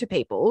to give to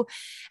people.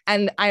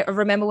 And I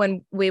remember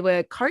when we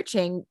were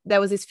coaching,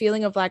 there was this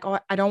feeling of like, oh,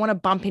 I don't want to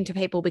bump into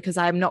people because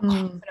I'm not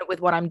confident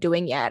with what I'm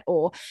doing yet.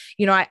 Or,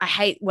 I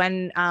hate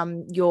when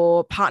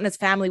your partner's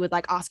family would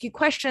like ask you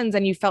questions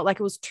and you felt like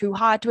it was too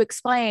hard to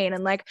explain.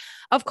 And like,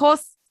 of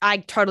course, I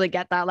totally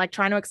get that. Like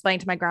trying to explain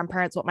to my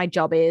grandparents what my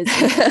job is,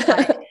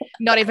 like,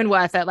 not even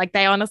worth it. Like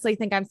they honestly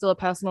think I'm still a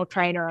personal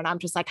trainer, and I'm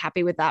just like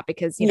happy with that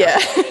because,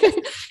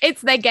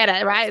 they get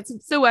it, right?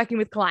 It's still working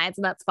with clients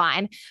and that's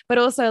fine. But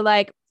also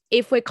like,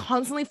 if we're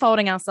constantly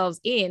folding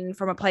ourselves in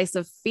from a place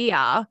of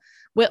fear,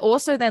 we're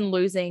also then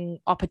losing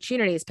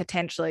opportunities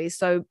potentially.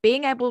 So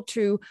being able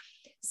to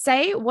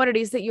say what it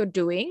is that you're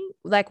doing,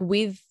 like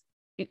with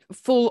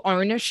full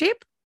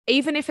ownership,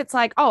 even if it's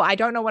like, oh, I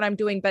don't know what I'm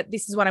doing, but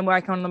this is what I'm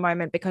working on at the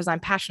moment because I'm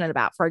passionate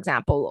about, for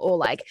example, or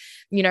like,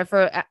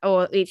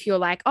 or if you're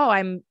like, oh,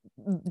 I'm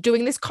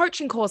doing this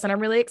coaching course and I'm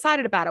really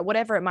excited about it,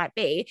 whatever it might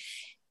be,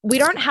 we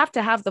don't have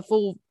to have the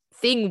full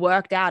thing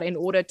worked out in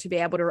order to be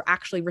able to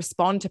actually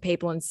respond to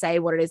people and say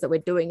what it is that we're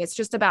doing. It's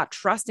just about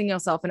trusting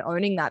yourself and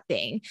owning that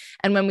thing.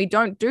 And when we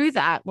don't do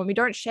that, when we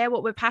don't share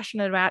what we're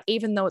passionate about,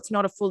 even though it's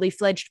not a fully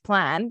fledged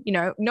plan,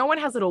 no one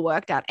has it all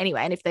worked out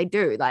anyway. And if they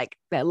do, like,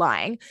 they're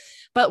lying.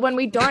 But when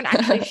we don't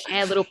actually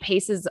share little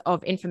pieces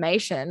of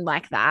information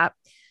like that,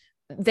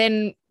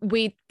 then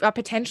we are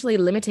potentially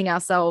limiting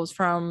ourselves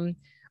from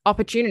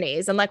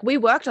opportunities. And like, we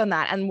worked on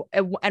that, and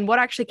what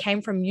actually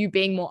came from you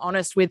being more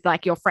honest with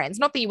like your friends,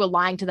 not that you were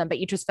lying to them, but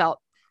you just felt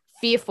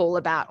fearful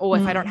about, oh,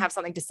 if I don't have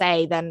something to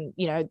say, then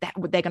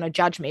they're going to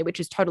judge me, which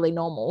is totally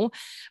normal.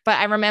 But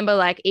I remember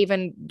like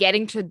even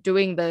getting to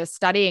doing the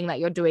studying that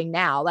you're doing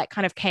now, like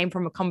kind of came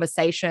from a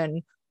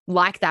conversation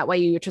like that, where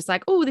you were just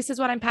like, oh, this is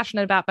what I'm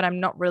passionate about, but I'm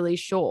not really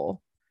sure.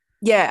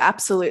 Yeah,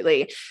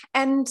 absolutely.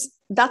 And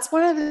that's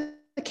one of the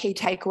key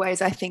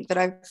takeaways I think that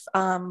I've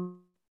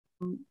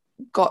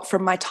got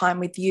from my time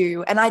with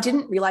you. And I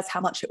didn't realize how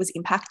much it was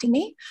impacting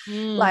me.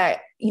 Like,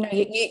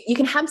 you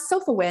can have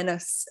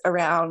self-awareness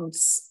around,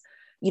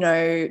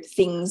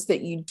 things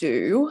that you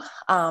do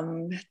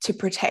to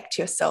protect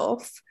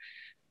yourself.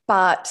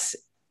 But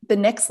the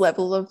next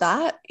level of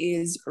that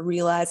is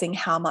realizing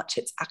how much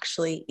it's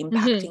actually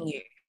impacting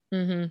you.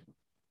 Mm-hmm.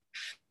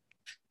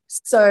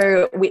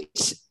 So,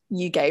 which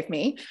you gave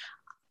me.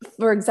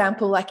 For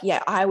example, like,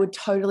 I would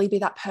totally be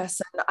that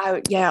person.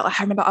 I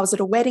remember I was at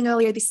a wedding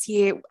earlier this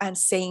year and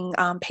seeing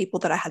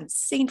people that I hadn't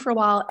seen for a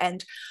while.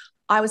 And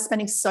I was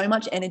spending so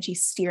much energy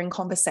steering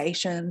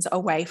conversations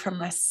away from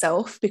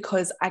myself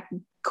because I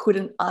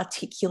couldn't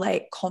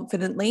articulate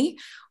confidently.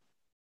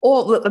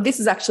 Or this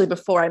is actually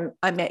before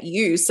I met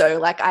you. So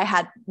like, I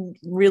had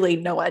really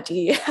no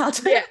idea how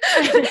to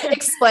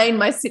explain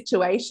my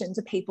situation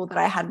to people that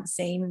I hadn't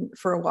seen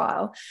for a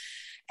while.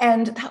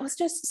 And that was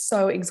just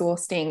so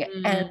exhausting.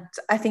 And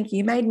I think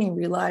you made me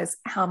realize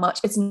how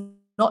much it's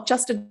not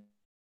just a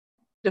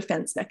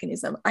defense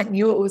mechanism. I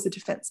knew it was a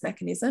defense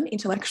mechanism.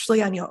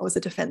 Intellectually, I knew it was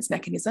a defense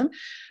mechanism,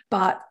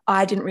 but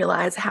I didn't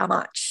realize how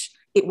much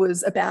it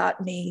was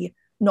about me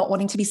not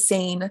wanting to be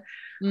seen,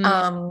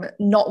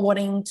 not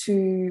wanting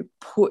to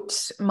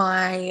put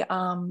my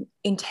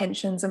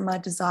intentions and my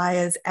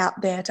desires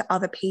out there to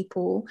other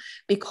people,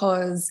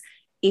 because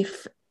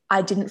if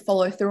I didn't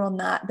follow through on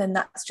that, then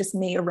that's just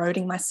me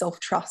eroding my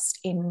self-trust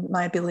in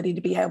my ability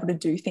to be able to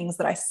do things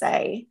that I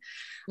say.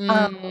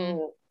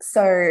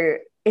 So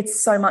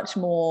it's so much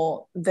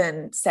more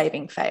than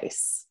saving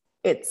face.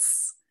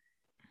 It's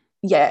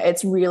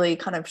really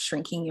kind of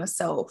shrinking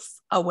yourself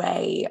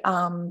away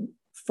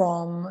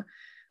from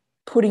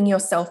putting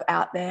yourself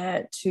out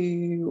there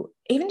to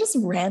even just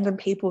random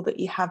people that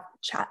you have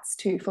chats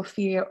to, for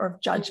fear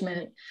of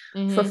judgment,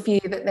 for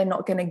fear that they're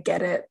not going to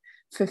get it,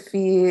 for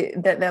fear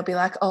that they'll be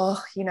like,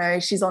 oh,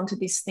 she's onto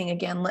this thing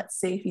again. Let's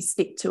see if you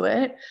stick to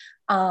it.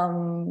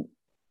 And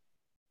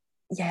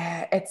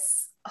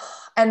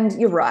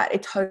you're right.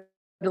 It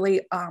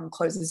totally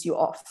closes you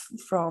off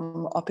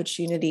from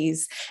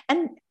opportunities.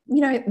 And,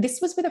 this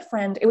was with a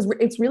friend.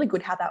 It's really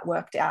good how that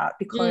worked out,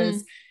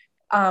 because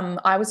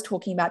I was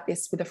talking about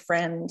this with a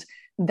friend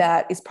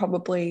that is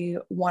probably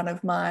one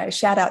of my,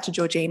 shout out to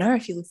Georgina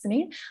if you're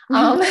listening.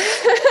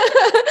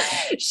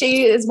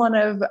 She is one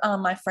of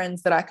my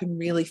friends that I can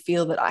really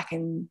feel that I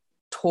can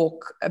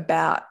talk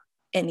about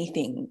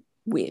anything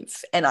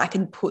with, and I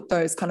can put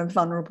those kind of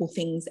vulnerable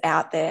things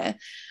out there.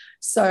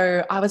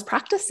 So I was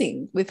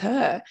practicing with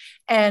her,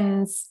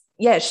 and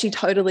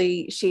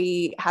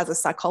she has a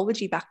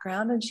psychology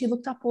background, and she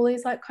looked up all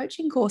these like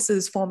coaching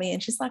courses for me,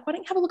 and she's like, why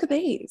don't you have a look at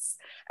these?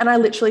 And I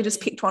literally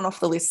just picked one off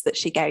the list that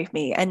she gave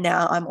me, and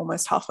now I'm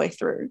almost halfway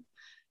through.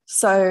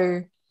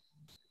 So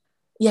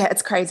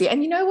it's crazy.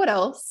 And you know what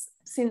else?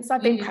 Since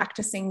I've been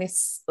practicing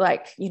this,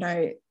 like,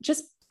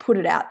 just put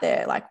it out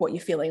there, like what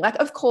you're feeling. Like,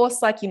 of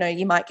course, like,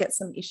 you might get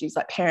some issues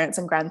like parents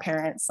and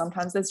grandparents.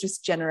 Sometimes there's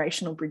just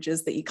generational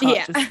bridges that you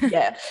can't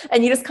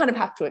and you just kind of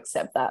have to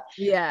accept that.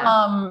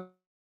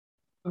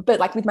 But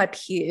like with my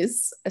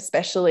peers,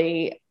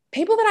 especially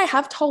people that I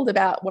have told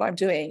about what I'm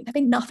doing, they've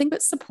been nothing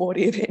but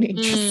supportive and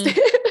interested.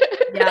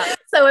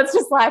 So it's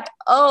just like,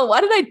 oh, why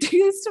did I do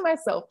this to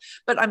myself?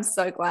 But I'm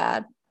so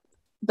glad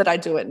that I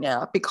do it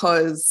now,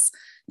 because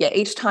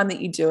each time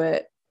that you do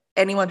it,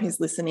 anyone who's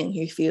listening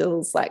who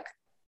feels like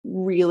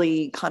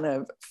really kind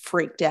of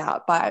freaked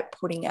out by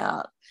putting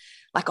out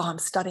like, oh, I'm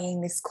studying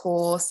this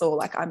course, or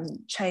like I'm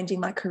changing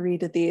my career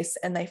to this,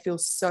 and they feel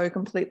so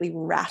completely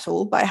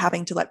rattled by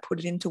having to like put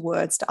it into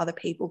words to other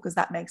people, because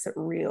that makes it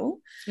real.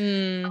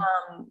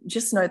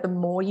 Just know the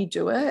more you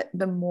do it,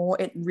 the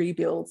more it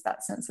rebuilds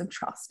that sense of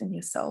trust in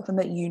yourself, and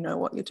that you know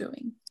what you're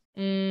doing.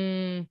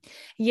 Yeah.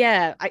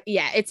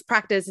 Yeah. It's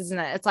practice, isn't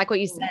it? It's like what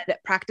you Mm. said,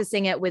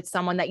 practicing it with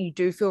someone that you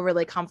do feel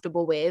really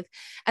comfortable with.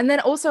 And then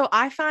also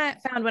I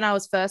found when I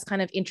was first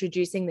kind of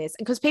introducing this,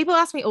 because people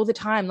ask me all the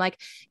time, like,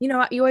 you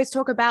know, you always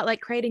talk about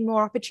like creating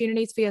more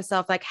opportunities for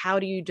yourself. Like, how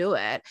do you do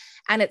it?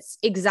 And it's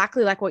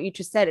exactly like what you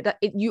just said.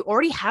 You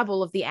already have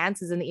all of the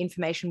answers and the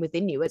information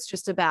within you. It's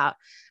just about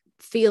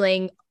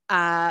feeling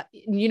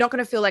you're not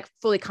going to feel like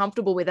fully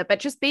comfortable with it, but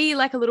just be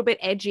like a little bit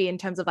edgy in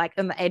terms of like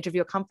on the edge of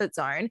your comfort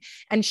zone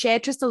and share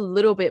just a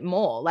little bit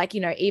more. Like, you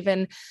know,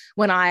 even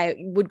when I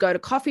would go to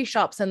coffee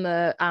shops and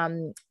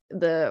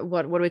the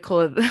what do we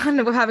call it?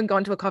 We haven't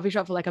gone to a coffee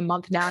shop for like a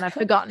month now and I've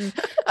forgotten.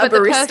 A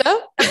But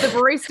barista? the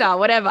barista,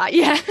 whatever.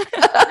 Yeah.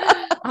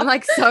 I'm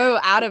like so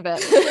out of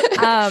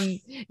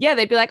it. Yeah,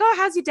 they'd be like, "Oh,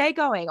 how's your day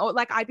going?" Or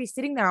like I'd be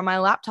sitting there on my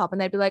laptop and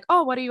they'd be like,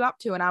 "Oh, what are you up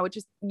to?" And I would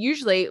just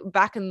usually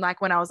back in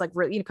like when I was like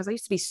really, you know, because I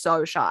used to be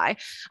so shy,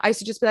 I used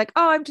to just be like,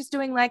 "Oh, I'm just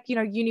doing like, you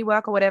know, uni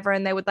work or whatever."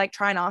 And they would like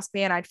try and ask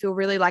me and I'd feel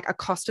really like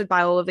accosted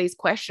by all of these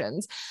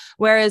questions.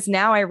 Whereas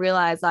now I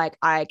realize like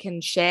I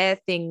can share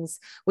things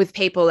with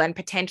people and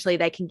potentially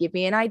they can give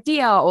me an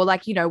idea, or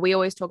like, you know, we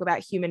always talk about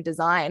human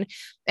design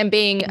and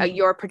being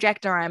you're a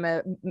projector, I'm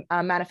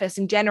a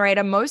manifesting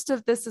generator. Most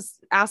of this is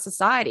our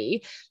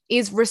society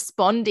is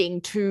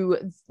responding to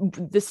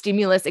the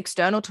stimulus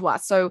external to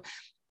us. So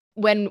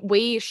when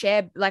we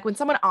share, like when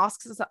someone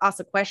asks us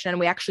a question and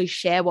we actually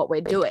share what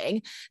we're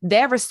doing,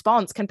 their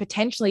response can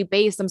potentially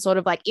be some sort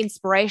of like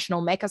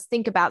inspirational, make us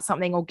think about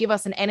something or give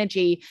us an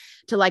energy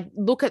to like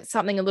look at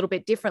something a little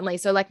bit differently.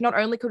 So like not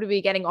only could we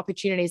be getting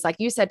opportunities, like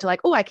you said, to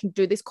like, oh, I can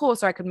do this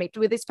course or I could meet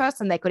with this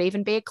person. They could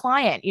even be a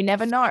client. You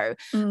never know.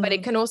 But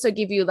it can also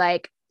give you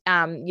like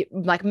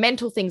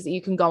mental things that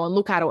you can go and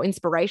look at or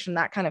inspiration,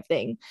 that kind of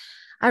thing.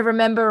 I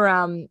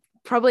remember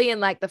probably in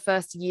like the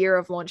first year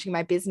of launching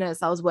my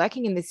business, I was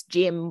working in this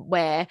gym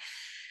where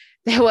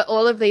there were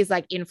all of these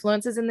like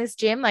influencers in this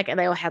gym, like, and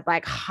they all had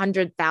like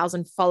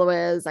 100,000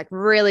 followers, like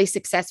really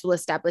successful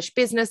established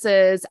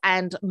businesses.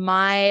 And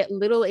my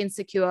little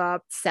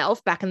insecure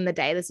self back in the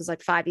day, this was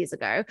like 5 years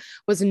ago,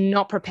 was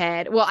not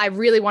prepared. Well, I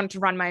really wanted to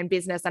run my own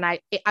business. And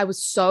I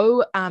was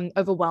so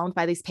overwhelmed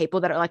by these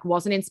people that it like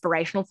wasn't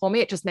inspirational for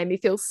me. It just made me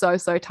feel so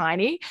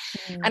tiny.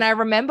 And I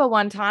remember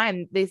one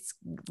time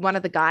one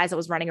of the guys that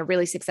was running a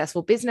really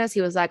successful business,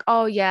 he was like,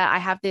 "Oh yeah, I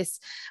have this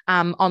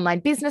online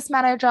business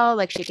manager,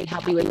 like she can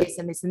help you with this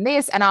and this and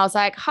this." And I was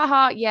like,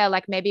 haha, yeah,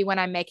 like maybe when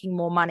I'm making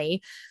more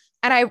money.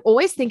 And I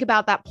always think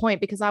about that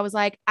point because I was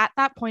like, at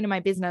that point in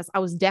my business, I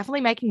was definitely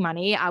making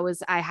money.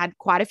 I had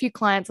quite a few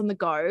clients on the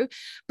go,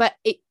 but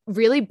it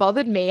really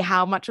bothered me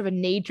how much of a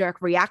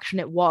knee-jerk reaction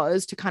it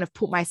was to kind of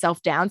put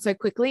myself down so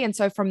quickly. And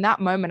so from that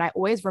moment, I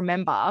always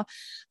remember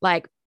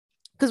like,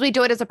 because we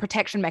do it as a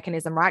protection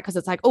mechanism, right? Because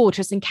it's like, oh,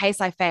 just in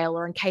case I fail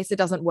or in case it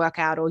doesn't work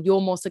out or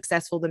you're more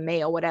successful than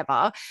me or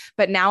whatever.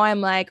 But now I'm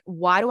like,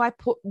 why did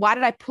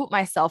I put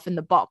myself in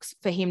the box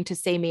for him to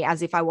see me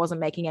as if I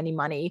wasn't making any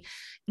money?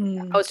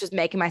 I was just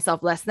making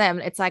myself less than.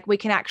 It's like we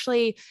can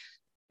actually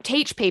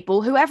teach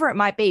people, whoever it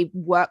might be,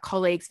 work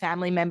colleagues,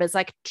 family members,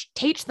 like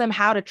teach them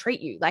how to treat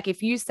you. Like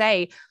if you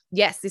say,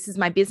 yes, this is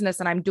my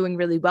business and I'm doing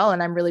really well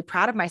and I'm really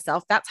proud of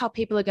myself, that's how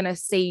people are going to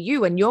see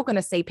you and you're going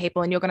to see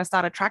people and you're going to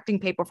start attracting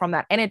people from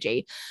that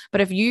energy. But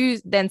if you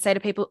then say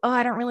to people, oh,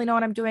 I don't really know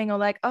what I'm doing, or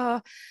like,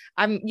 oh,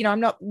 I'm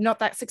not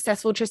that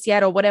successful just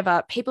yet, or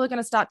whatever, people are going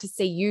to start to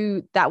see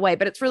you that way.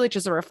 But it's really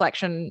just a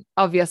reflection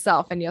of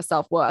yourself and your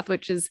self-worth,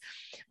 which is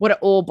what it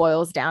all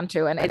boils down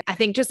to. And I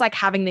think just like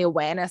having the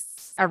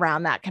awareness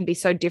around that can be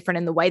so different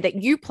in the way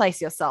that you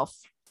place yourself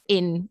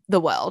in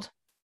the world.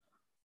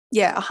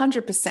 Yeah,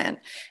 100%.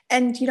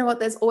 And you know what?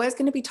 There's always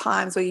going to be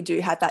times where you do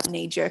have that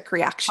knee-jerk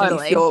reaction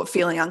Totally. if you're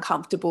feeling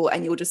uncomfortable,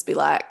 and you'll just be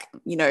like,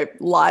 you know,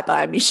 lie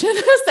by omission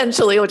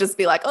essentially, or just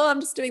be like, oh, I'm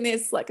just doing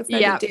this, like it's no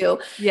big deal.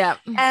 Yeah.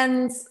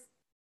 And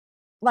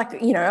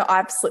like, you know,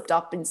 I've slipped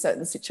up in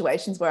certain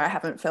situations where I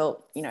haven't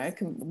felt, you know,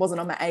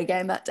 wasn't on my A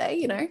game that day,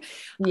 you know.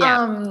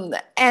 Yeah.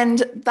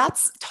 And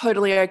that's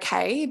totally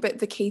okay. But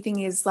the key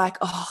thing is like,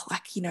 oh,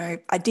 like, you know,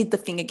 I did the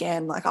thing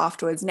again, like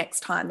afterwards,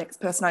 next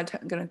person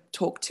I'm going to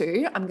talk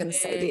to, I'm going to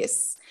say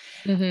this.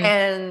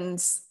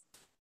 And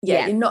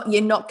yeah,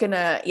 you're not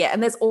gonna, yeah.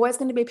 And there's always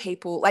going to be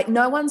people, like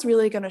no one's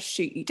really going to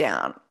shoot you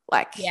down.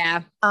 Like,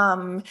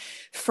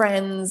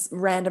 friends,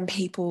 random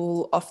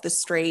people off the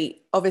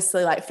street,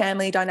 obviously like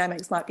family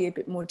dynamics might be a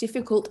bit more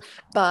difficult,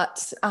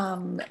 but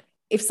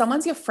if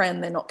someone's your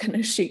friend, they're not going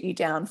to shoot you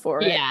down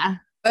for it. Yeah.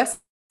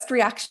 First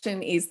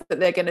reaction is that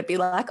they're going to be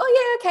like,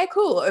 oh yeah, okay,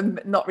 cool. And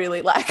not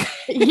really like,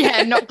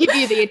 not give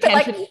you the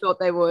attention you thought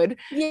they would.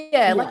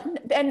 Yeah. Like,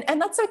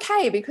 and that's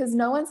okay, because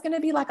no one's going to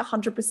be like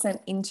 100%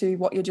 into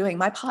what you're doing.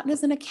 My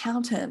partner's an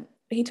accountant.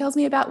 He tells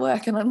me about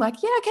work and I'm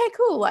like, yeah, okay,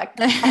 cool. Like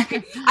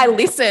I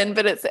listen,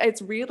 but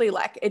it's really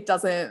like, it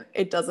doesn't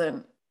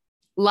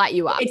light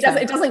you up. It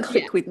doesn't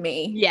click with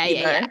me.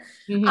 Yeah.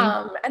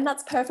 And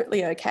that's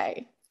perfectly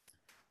okay.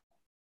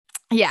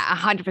 Yeah,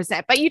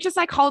 100%. But you just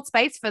like hold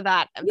space for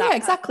that. Yeah,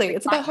 exactly.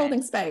 It's about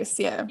holding space.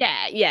 Yeah.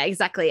 Yeah,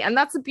 exactly. And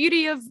that's the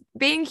beauty of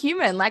being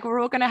human. Like we're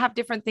all going to have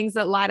different things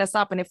that light us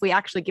up. And if we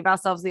actually give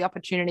ourselves the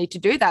opportunity to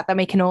do that, then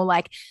we can all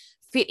like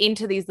fit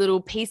into these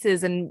little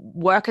pieces and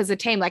work as a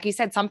team. Like you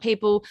said, some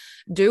people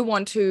do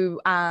want to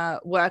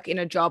work in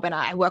a job, and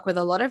I work with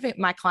a lot of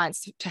my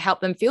clients to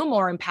help them feel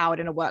more empowered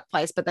in a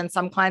workplace. But then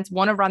some clients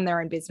want to run their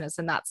own business,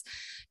 and that's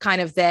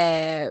kind of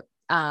their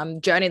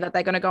journey that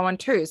they're going to go on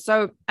too.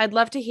 So I'd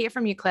love to hear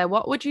from you, Claire.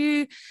 What would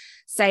you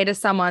say to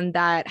someone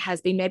that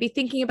has been maybe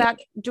thinking about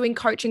doing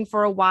coaching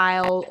for a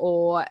while,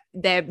 or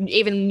they're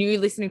even new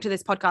listening to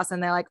this podcast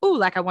and they're like, oh,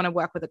 like I want to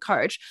work with a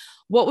coach?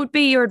 What would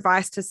be your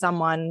advice to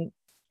someone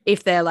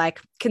if they're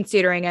like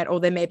considering it, or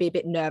they're maybe a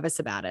bit nervous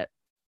about it?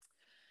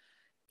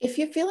 If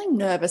you're feeling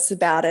nervous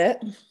about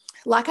it,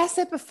 like I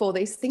said before,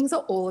 these things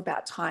are all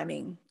about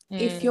timing.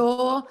 If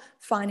you're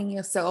finding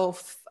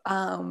yourself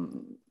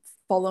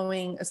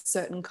following a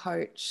certain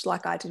coach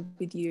like I did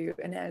with you,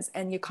 Inez,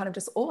 and you're kind of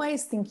just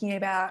always thinking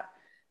about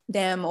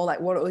them or like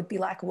what it would be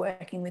like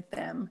working with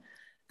them,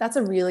 that's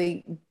a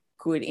really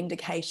good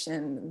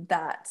indication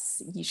that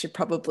you should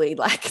probably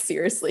like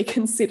seriously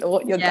consider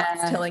what your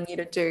gut's telling you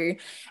to do.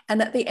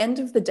 And at the end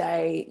of the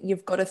day,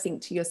 you've got to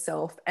think to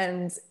yourself,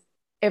 and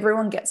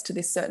everyone gets to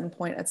this certain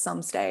point at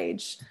some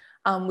stage.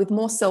 With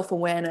more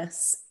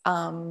self-awareness,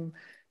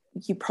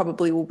 you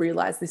probably will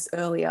realize this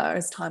earlier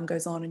as time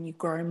goes on and you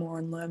grow more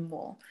and learn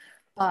more.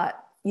 But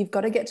you've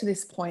got to get to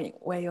this point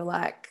where you're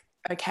like,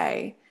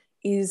 okay,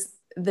 is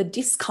the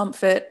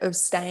discomfort of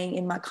staying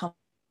in my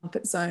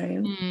comfort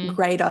zone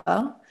greater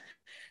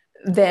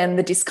than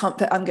the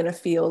discomfort I'm going to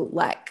feel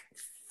like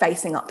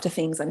facing up to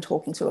things and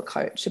talking to a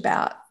coach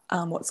about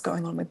what's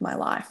going on with my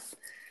life?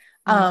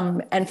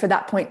 And for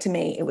that point to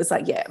me, it was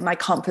like, yeah, my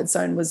comfort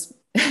zone was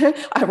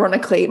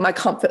ironically, my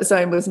comfort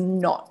zone was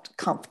not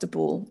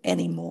comfortable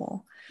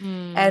anymore.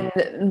 And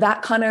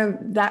that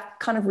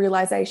kind of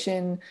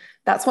realization,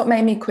 that's what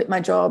made me quit my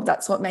job.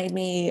 That's what made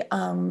me,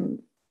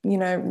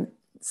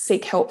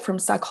 seek help from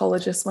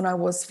psychologists when I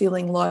was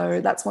feeling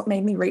low. That's what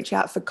made me reach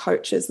out for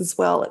coaches as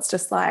well. It's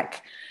just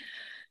like,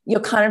 you're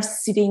kind of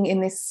sitting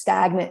in this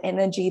stagnant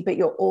energy, but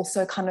you're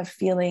also kind of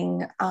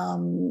feeling,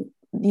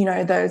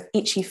 those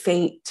itchy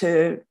feet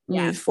to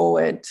move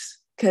forward.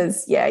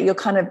 Because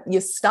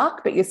you're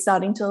stuck, but you're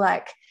starting to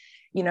like,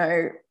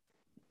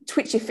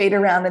 twitch your feet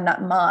around in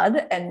that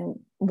mud and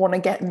want to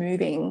get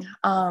moving.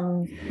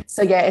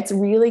 It's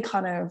really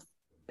kind of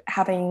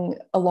having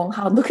a long,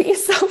 hard look at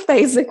yourself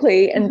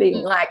basically, and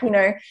being like,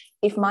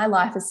 if my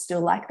life is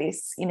still like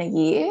this in a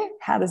year,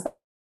 how does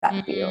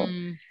that feel?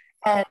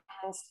 And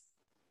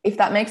if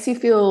that makes you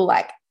feel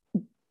like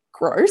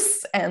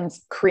gross and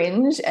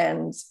cringe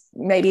and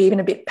maybe even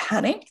a bit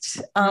panicked,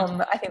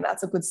 I think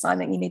that's a good sign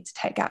that you need to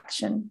take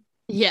action.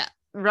 Yeah.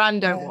 Run,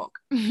 don't walk.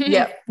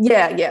 Yeah.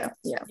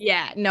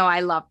 No,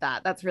 I love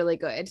that. That's really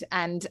good.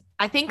 And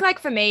I think like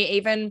for me,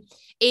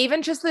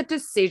 even just the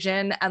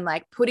decision and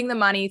like putting the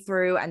money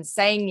through and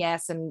saying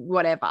yes and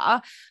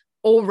whatever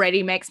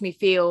already makes me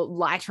feel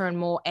lighter and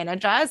more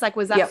energized. Like,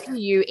 was that for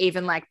you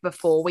even like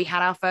before we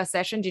had our first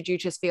session? Did you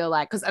just feel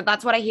like, because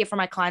that's what I hear from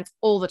my clients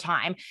all the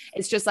time.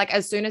 It's just like,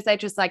 as soon as they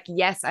just like,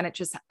 yes, and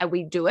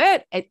we do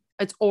it,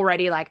 it's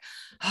already like,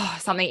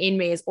 something in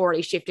me is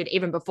already shifted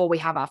even before we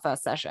have our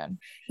first session.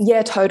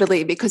 Yeah,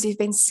 totally. Because you've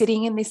been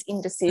sitting in this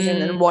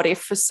indecision and what if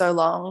for so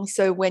long.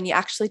 So when you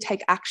actually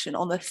take action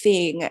on the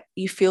thing,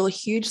 you feel a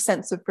huge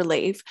sense of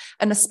relief.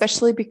 And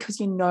especially because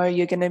you're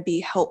going to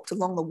be helped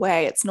along the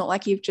way. It's not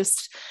like you've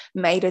just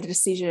made a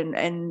decision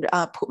and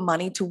put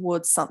money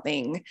towards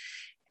something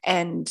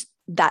and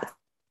that's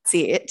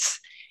it.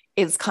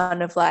 It's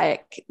kind of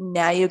like,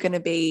 now you're going to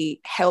be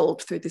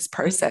held through this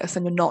process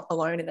and you're not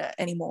alone in it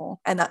anymore.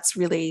 And that's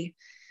really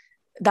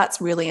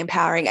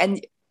empowering.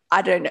 And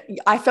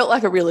I felt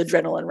like a real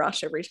adrenaline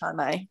rush every time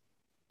I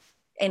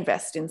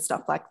invest in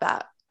stuff like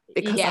that,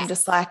 because I'm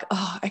just like,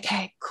 oh,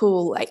 okay,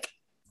 cool. Like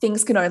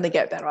things can only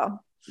get better.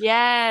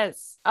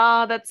 Yes.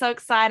 Oh, that's so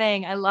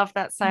exciting. I love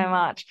that so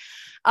much.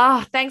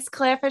 Oh, thanks,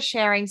 Claire, for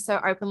sharing so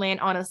openly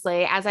and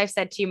honestly. As I've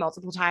said to you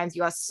multiple times,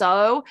 you are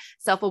so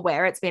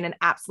self-aware. It's been an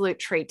absolute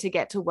treat to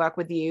get to work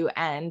with you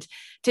and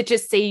to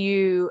just see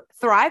you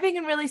thriving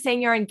and really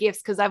seeing your own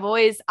gifts. Because I've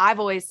always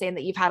seen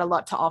that you've had a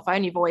lot to offer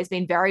and you've always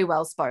been very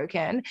well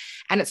spoken.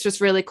 And it's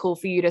just really cool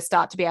for you to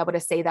start to be able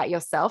to see that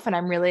yourself. And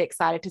I'm really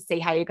excited to see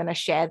how you're going to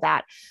share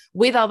that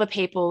with other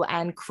people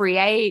and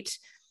create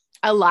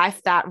a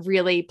life that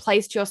really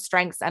plays to your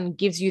strengths and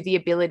gives you the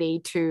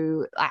ability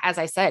to, as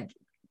I said,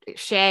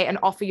 share and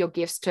offer your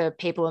gifts to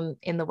people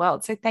in the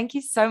world. So thank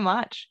you so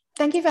much.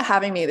 Thank you for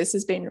having me. This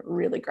has been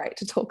really great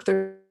to talk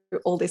through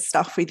all this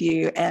stuff with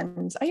you.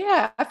 And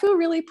I feel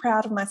really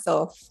proud of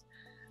myself.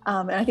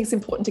 And I think it's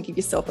important to give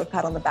yourself a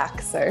pat on the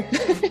back. So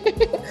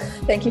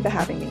thank you for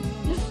having me.